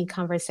so many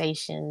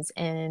conversations,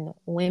 and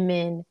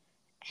women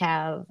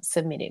have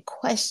submitted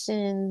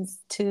questions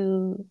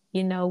to,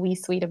 We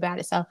Sweet about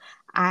it. So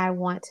I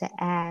want to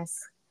ask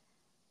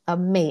a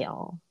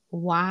male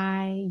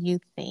why you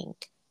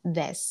think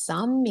that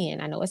some men,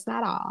 I know it's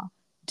not all,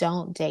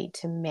 don't date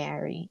to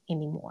marry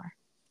anymore.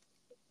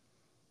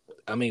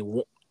 I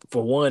mean,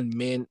 for one,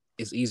 men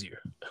is easier.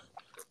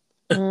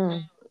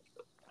 Mm,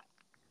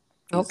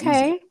 It's easier.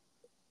 okay.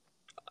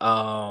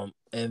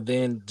 And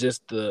then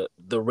just the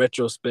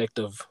retrospect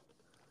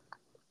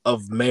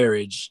of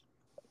marriage,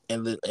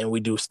 and we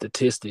do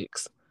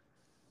statistics.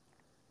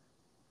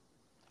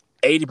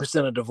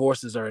 80% of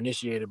divorces are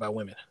initiated by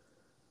women.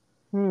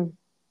 Mm,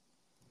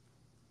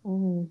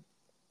 mm,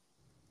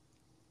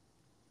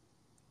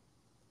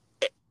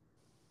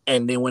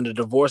 And then when the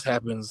divorce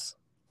happens,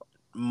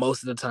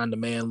 most of the time the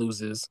man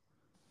loses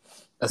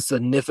a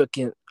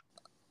significant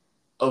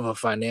of a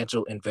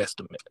financial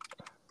investment.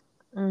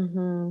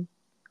 mm-hmm,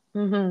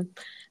 mm-hmm.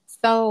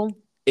 So,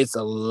 It's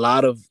a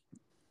lot of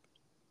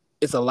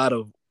it's a lot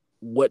of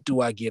what do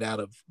I get out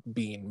of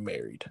being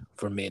married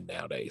for men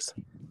nowadays?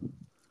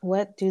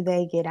 what do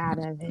they get out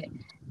of it?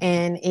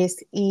 And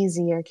it's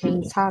easier.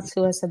 Can you talk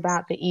to us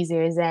about the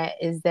easier? Is that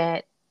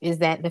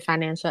the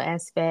financial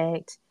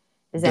aspect?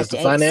 Is Does that the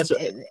the financial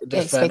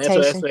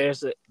expectation?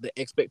 aspects, the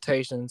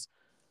expectations,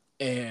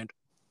 and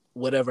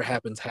whatever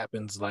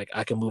happens. Like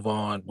I can move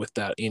on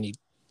without any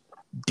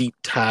deep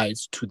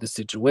ties to the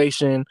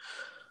situation.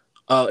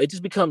 It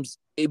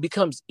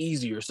becomes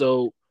easier.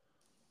 So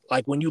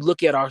like when you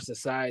look at our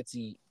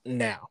society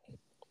now,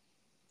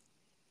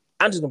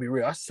 I'm just gonna be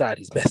real. Our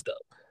society's messed up.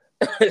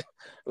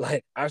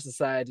 Like our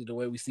society, the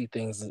way we see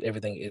things and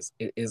everything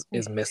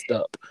is messed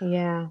up.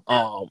 Yeah.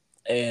 Um,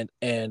 and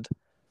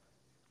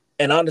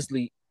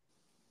honestly,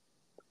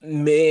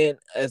 men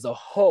as a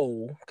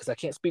whole, because I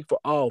can't speak for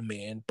all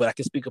men, but I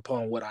can speak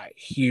upon what I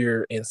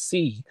hear and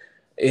see,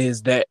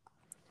 is that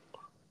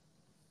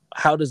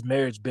how does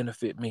marriage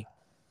benefit me?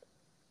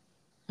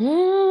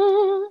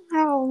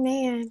 Oh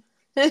man.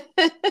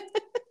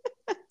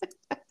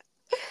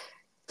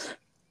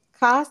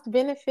 Cost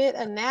benefit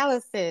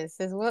analysis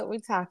is what we're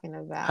talking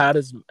about.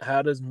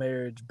 How does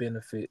marriage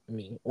benefit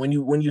me? When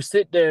you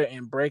sit there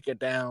and break it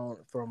down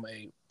from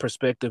a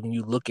perspective and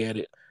you look at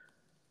it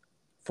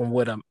from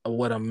what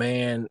a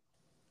man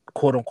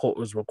quote unquote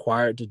was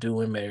required to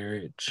do in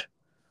marriage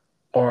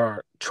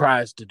or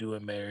tries to do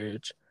in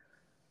marriage,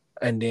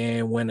 and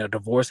then when a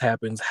divorce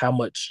happens, how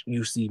much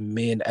you see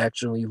men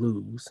actually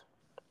lose.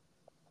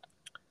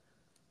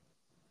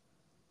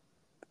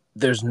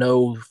 There's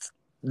no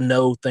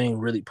thing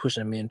really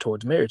pushing men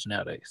towards marriage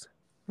nowadays.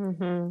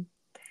 Mm-hmm.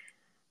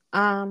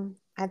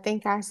 I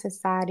think our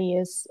society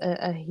is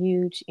a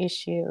huge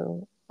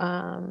issue.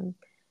 Let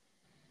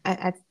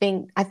me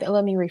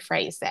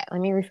rephrase that. Let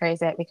me rephrase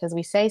that because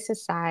we say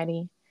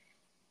society,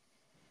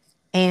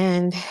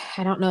 and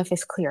I don't know if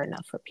it's clear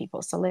enough for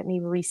people. So let me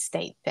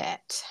restate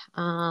that.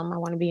 I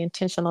want to be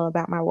intentional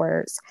about my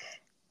words.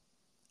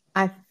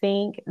 I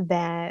think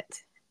that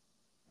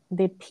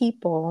the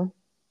people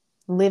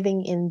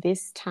living in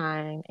this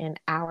time in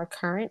our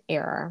current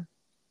era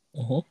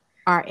Mm-hmm.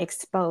 are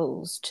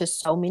exposed to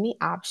so many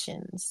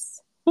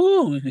options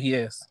Ooh,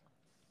 yes.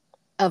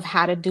 of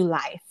how to do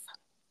life.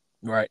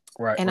 Right,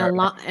 right, And a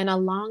right, right.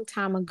 long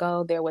time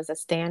ago, there was a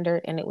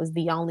standard, and it was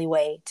the only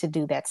way to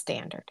do that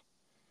standard.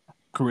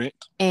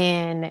 Correct.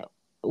 And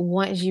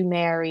once you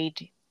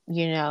married,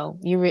 you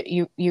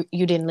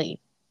didn't leave.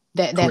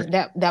 That that Correct.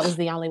 that that was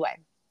the only way.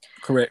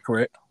 Correct.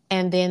 Correct.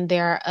 And then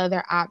there are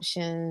other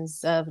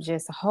options of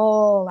just a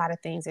whole lot of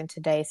things in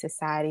today's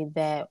society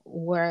that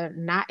were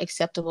not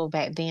acceptable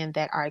back then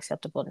that are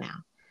acceptable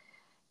now.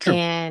 True.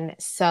 And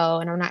so,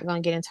 and I'm not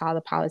going to get into all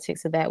the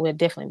politics of that. We'll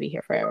definitely be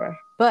here forever.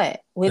 But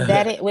with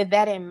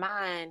that in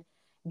mind,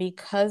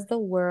 because the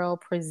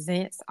world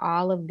presents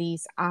all of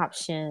these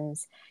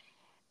options,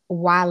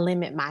 why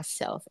limit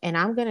myself? And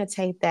I'm going to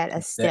take that a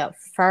that step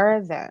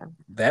further.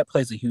 that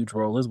plays a huge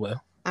role as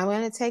well. I'm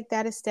going to take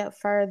that a step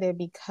further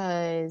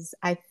because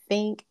I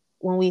think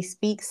when we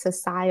speak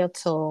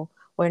societal,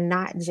 we're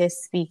not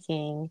just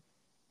speaking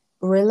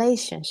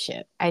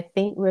relationship. I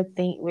think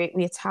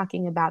we're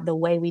talking about the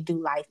way we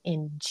do life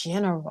in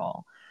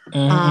general.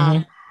 Mm-hmm.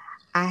 Um,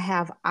 I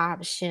have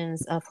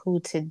options of who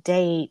to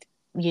date,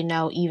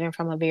 even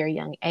from a very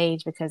young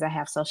age because I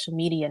have social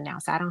media now.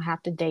 So I don't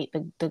have to date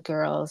the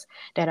girls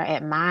that are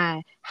at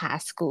my high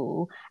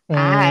school.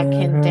 I can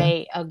Mm-hmm.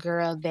 date a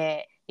girl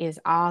that is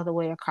all the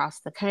way across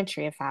the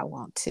country if I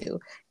want to.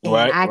 And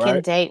Right, I can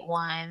right, date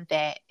one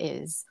that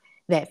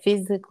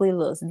physically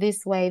looks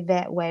this way,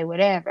 that way,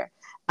 whatever.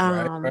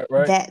 right, right,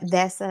 right.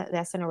 That's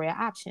an array of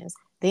options.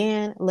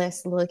 Then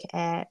let's look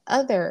at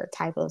other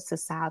type of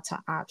societal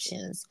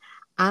options.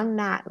 I'm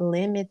not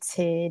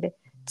limited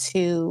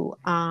to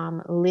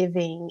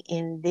living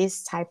in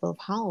this type of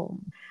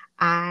home.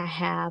 I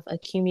have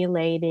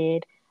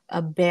accumulated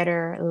a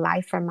better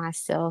life for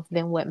myself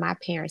than what my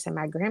parents and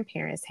my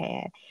grandparents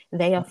had.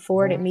 They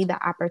afforded Mhm. me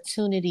the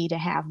opportunity to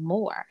have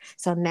more.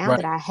 So now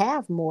that Right. I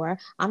have more,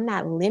 I'm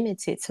not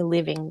limited to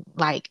living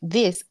like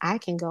this. I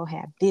can go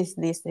have this.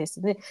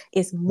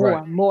 It's Right.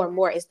 more, more,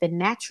 more. It's the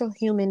natural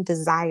human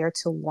desire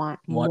to want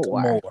Want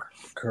more. more.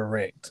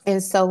 Correct.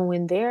 And so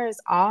when there's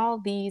all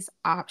these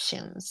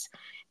options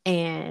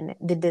and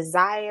the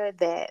desire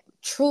that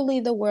truly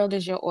the world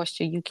is your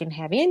oyster, you can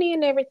have any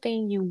and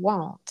everything you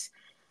want.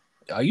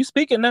 Are you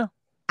speaking now?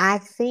 I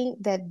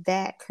think that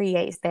that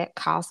creates that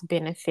cost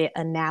benefit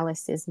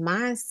analysis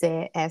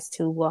mindset as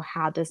to, well,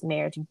 how does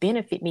marriage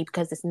benefit me?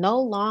 Because it's no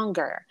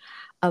longer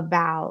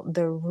about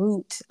the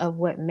root of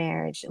what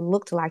marriage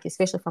looked like,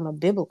 especially from a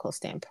biblical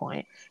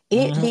standpoint.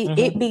 It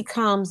Hmm.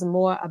 becomes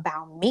more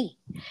about me.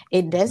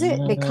 It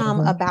doesn't become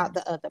Hmm. about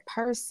the other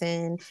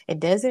person. It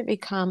doesn't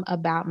become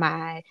about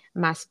my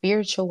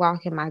spiritual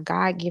walk and my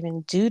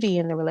God-given duty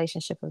in the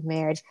relationship of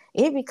marriage.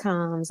 It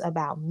becomes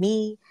about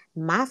me,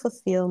 my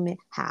fulfillment,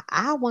 how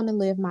I want to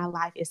live my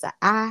life. Is a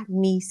I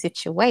me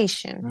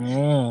situation.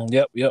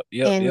 Yep. Yep.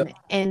 Yep. Yep.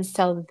 And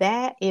so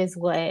that is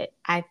what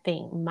I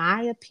think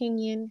my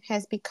opinion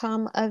has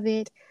become of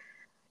it.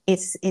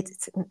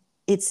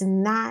 It's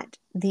not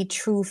the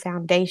true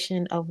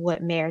foundation of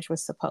what marriage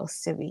was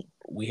supposed to be.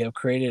 We have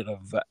created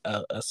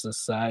a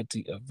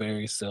society of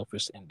very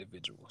selfish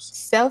individuals,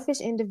 Selfish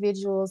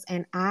individuals,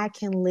 and I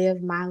can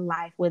live my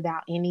life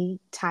without any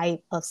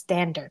type of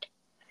standard.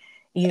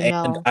 You and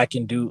know, I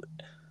can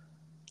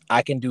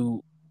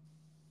do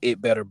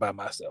it better by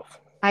myself.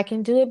 I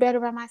can do it better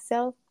by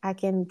myself. I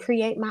can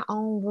create my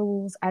own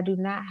rules. I do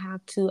not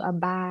have to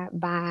abide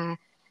by,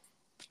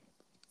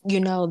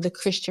 the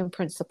Christian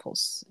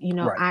principles.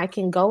 Right. I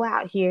can go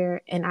out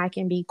here and I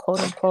can be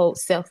quote unquote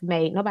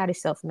self-made.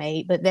 Nobody's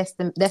self-made, but that's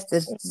the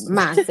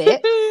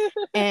mindset.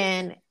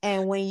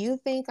 And when you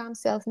think I'm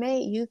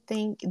self-made, you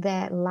think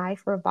that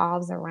life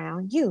revolves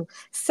around you.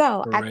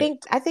 So I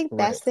think Correct. I think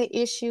that's Correct.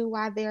 the issue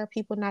why there are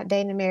people not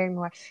dating and marrying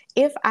more.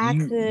 If I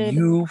You could,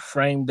 you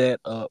framed that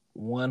up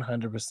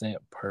 100%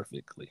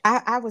 perfectly.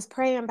 I was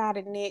praying about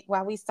it, Nick,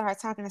 while we started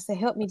talking. I said,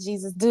 "Help me,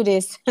 Jesus, do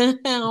this." I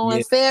don't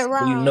want to say it Yes,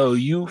 you wrong, know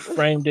you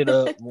framed it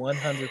up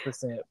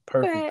 100% but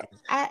perfectly.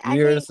 I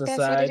We are in a think that's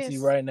what it society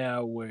is. right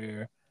now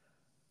where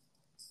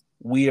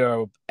we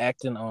are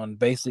acting on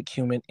basic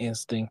human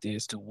instinct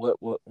as to what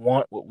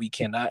want what we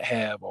cannot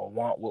have or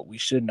want what we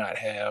should not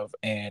have,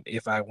 and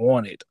if I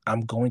want it,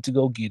 I'm going to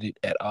go get it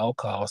at all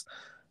costs,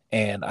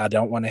 and I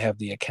don't want to have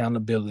the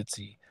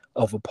accountability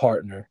of a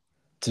partner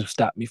to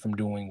stop me from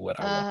doing what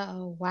I want.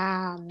 Oh,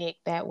 wow, Nick,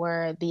 that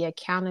word, the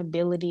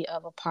accountability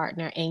of a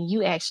partner. And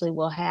you actually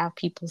will have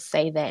people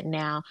say that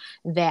now,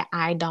 that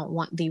I don't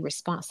want the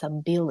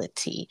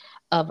responsibility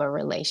of a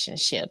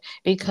relationship.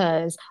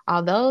 Because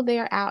although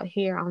they're out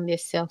here on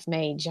this self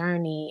made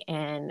journey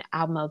and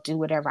I'm going to do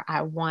whatever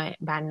I want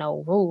by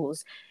no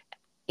rules,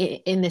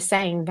 in the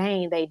same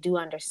vein, they do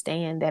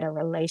understand that a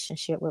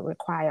relationship would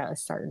require a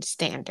certain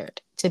standard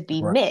to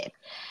be Right. met.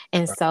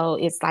 And Right. so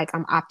it's like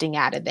I'm opting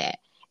out of that.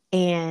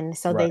 And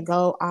so they Right.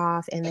 go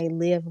off and they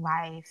live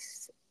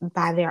life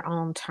by their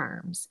own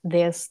terms.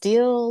 They'll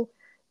still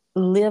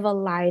live a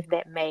life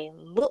that may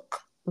look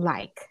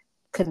like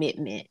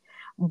commitment,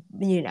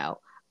 you know,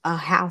 a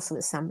house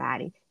with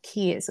somebody,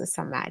 kids with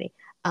somebody,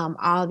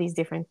 all these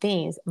different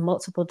things,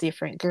 multiple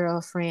different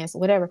girlfriends,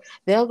 whatever.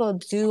 They'll go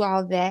do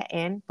all that,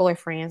 and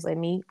boyfriends. Let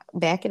me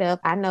back it up.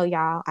 I know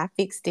y'all. I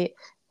fixed it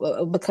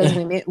because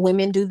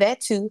women do that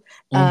too.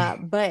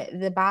 But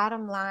the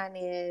bottom line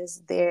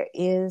is there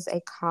is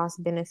a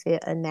cost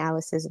benefit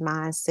analysis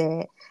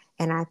mindset,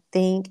 and I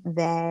think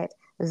that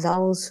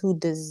those who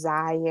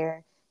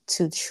desire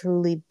to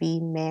truly be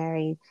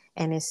married,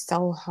 and it's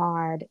so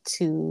hard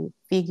to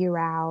figure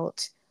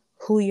out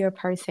who your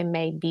person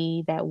may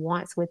be that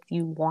wants what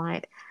you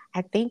want.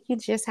 I think you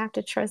just have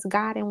to trust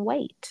God and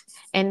wait,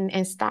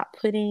 and stop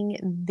putting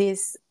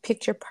this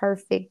picture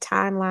perfect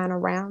timeline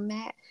around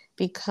that,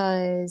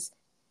 because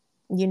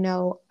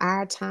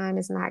our time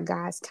is not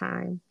God's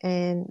time,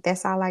 and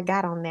that's all I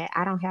got on that.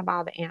 I don't have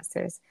all the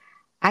answers.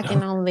 I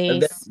can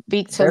only that,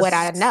 speak to what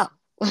I know.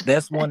 that's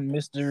that's one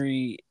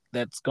mystery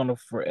that's gonna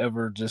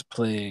forever just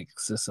plague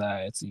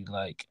society,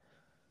 like,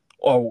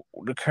 or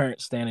the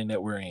current standing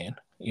that we're in.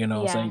 You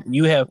know what I'm Yeah,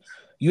 saying?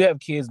 You have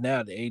kids now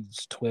at the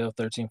age 12,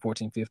 13,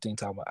 14, 15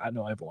 talking about, I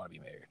know I ever want to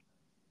be married.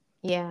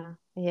 yeah,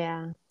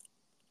 yeah,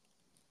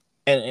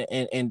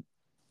 And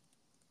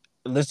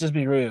let's just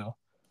be real.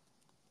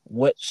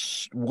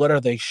 What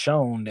are they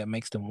shown that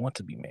makes them want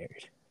to be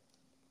married?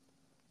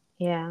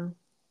 yeah.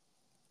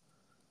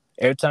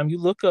 Every time you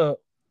look up,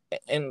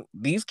 and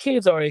these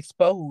kids are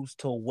exposed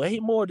to way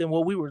more than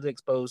what we were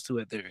exposed to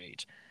at their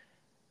age.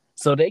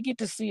 So they get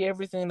to see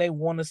everything they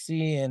want to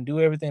see and do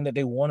everything that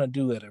they want to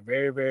do at a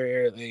very,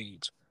 very early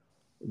age.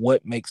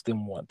 What makes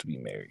them want to be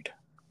married?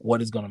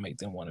 What is going to make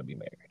them want to be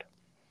married?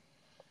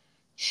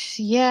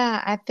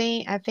 Yeah, I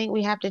think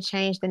we have to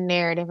change the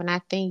narrative, and I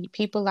think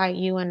people like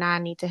you and I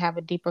need to have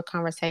a deeper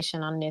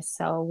conversation on this.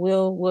 So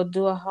we'll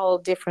do a whole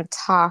different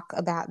talk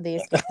about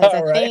this because I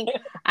All right. think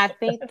I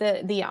think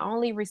the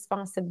only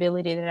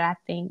responsibility that I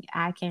think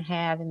I can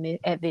have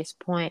at this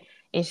point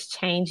is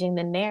changing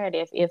the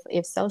narrative.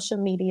 If social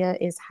media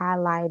is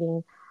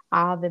highlighting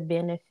all the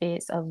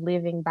benefits of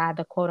living by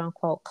the quote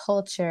unquote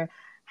culture,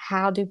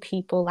 how do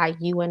people like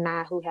you and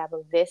I, who have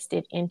a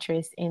vested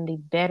interest in the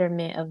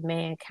betterment of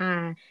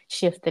mankind,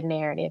 shift the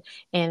narrative?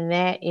 And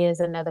that is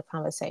another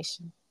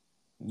conversation.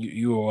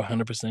 You are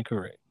 100%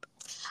 correct.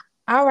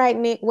 All right,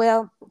 Nick.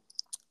 Well,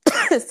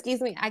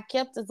 excuse me, I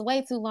kept us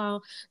way too long.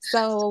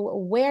 So,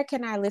 where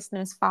can our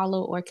listeners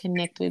follow or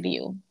connect with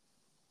you?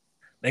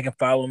 They can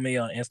follow me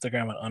on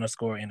Instagram at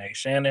underscore NA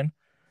Shannon.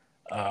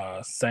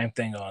 Same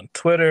thing on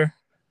Twitter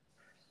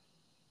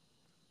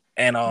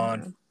and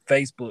on Uh,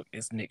 Facebook.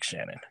 It's Nick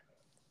Shannon.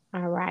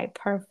 All right,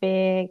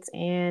 perfect.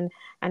 And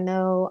I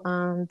know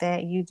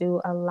that you do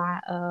a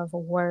lot of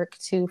work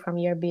too from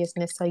your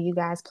business. So you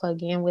guys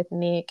plug in with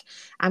Nick.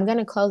 I'm going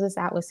to close this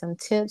out with some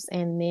tips,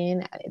 and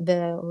then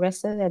the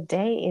rest of the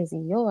day is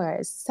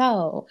yours.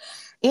 So,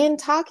 in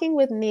talking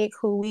with Nick,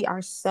 who we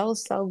are so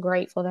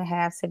grateful to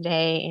have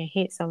today and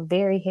hit some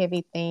very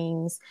heavy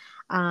things,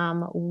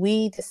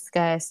 we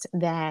discussed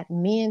that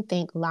men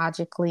think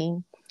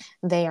logically,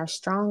 they are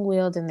strong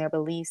willed in their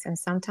beliefs, and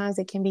sometimes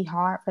it can be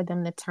hard for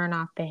them to turn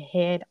off the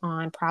head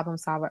on problem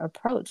solver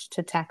approach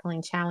to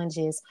tackling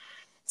challenges.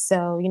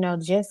 So,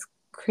 just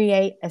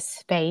create a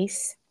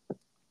space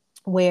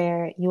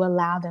where you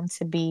allow them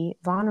to be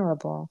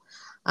vulnerable.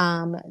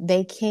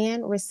 They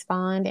can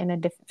respond in a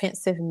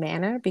defensive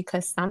manner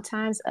because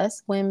sometimes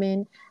us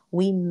women,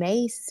 we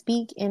may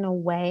speak in a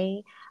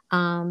way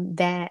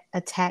that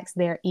attacks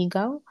their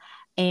ego.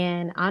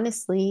 And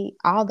honestly,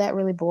 all that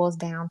really boils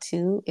down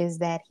to is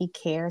that he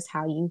cares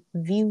how you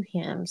view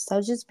him.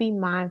 So just be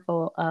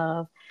mindful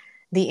of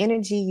the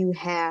energy you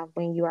have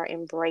when you are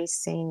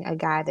embracing a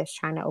guy that's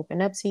trying to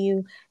open up to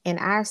you. In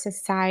our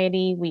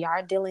society, we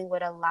are dealing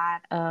with a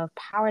lot of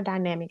power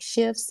dynamic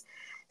shifts.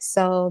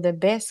 So, the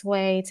best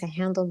way to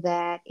handle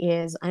that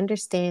is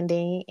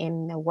understanding,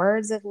 in the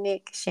words of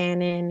Nick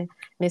Shannon,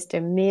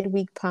 Mr.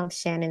 Midweek Pump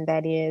Shannon,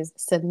 that is,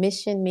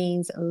 submission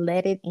means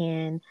let it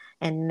in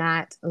and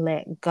not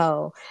let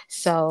go.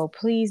 So,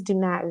 please do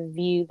not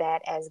view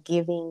that as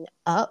giving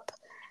up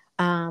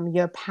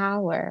your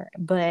power,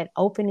 but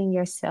opening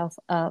yourself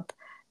up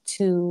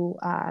to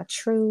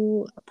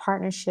true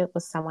partnership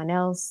with someone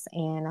else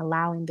and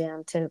allowing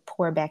them to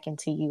pour back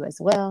into you as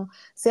well.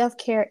 Self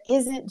care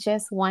isn't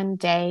just one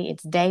day,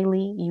 it's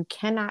daily. You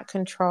cannot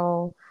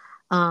control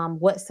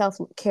what self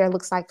care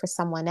looks like for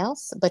someone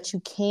else, but you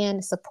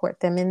can support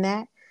them in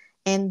that.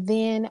 And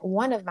then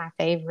one of my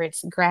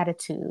favorites,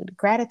 gratitude.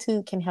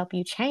 Gratitude can help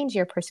you change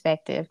your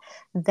perspective.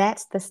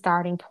 That's the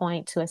starting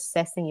point to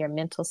assessing your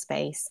mental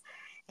space.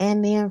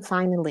 And then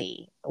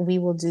finally, we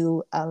will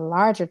do a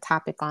larger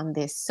topic on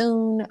this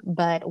soon.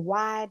 But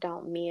why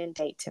don't men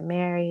date to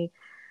marry?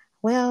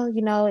 Well,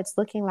 it's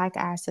looking like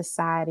our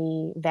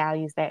society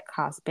values that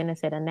cost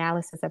benefit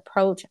analysis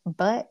approach.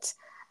 But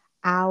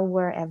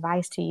our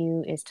advice to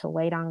you is to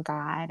wait on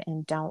God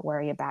and don't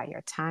worry about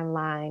your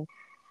timeline.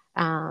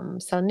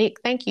 So,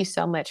 Nick, thank you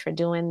so much for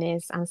doing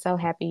this. I'm so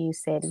happy you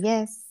said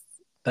yes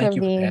for Thank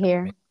you for being having me.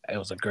 here. It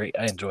was a great.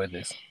 I enjoyed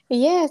this.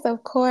 Yes,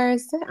 of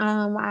course.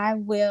 I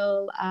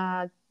will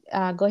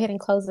go ahead and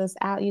close us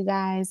out, you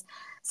guys.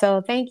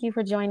 So, thank you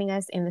for joining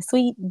us in the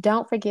suite.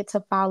 Don't forget to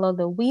follow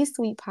the We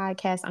Suite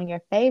podcast on your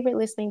favorite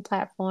listening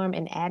platform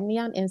and add me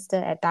on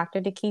Insta at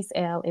Dr. Dakis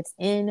L. It's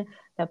in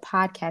the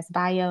podcast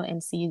bio,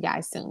 and see you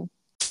guys soon.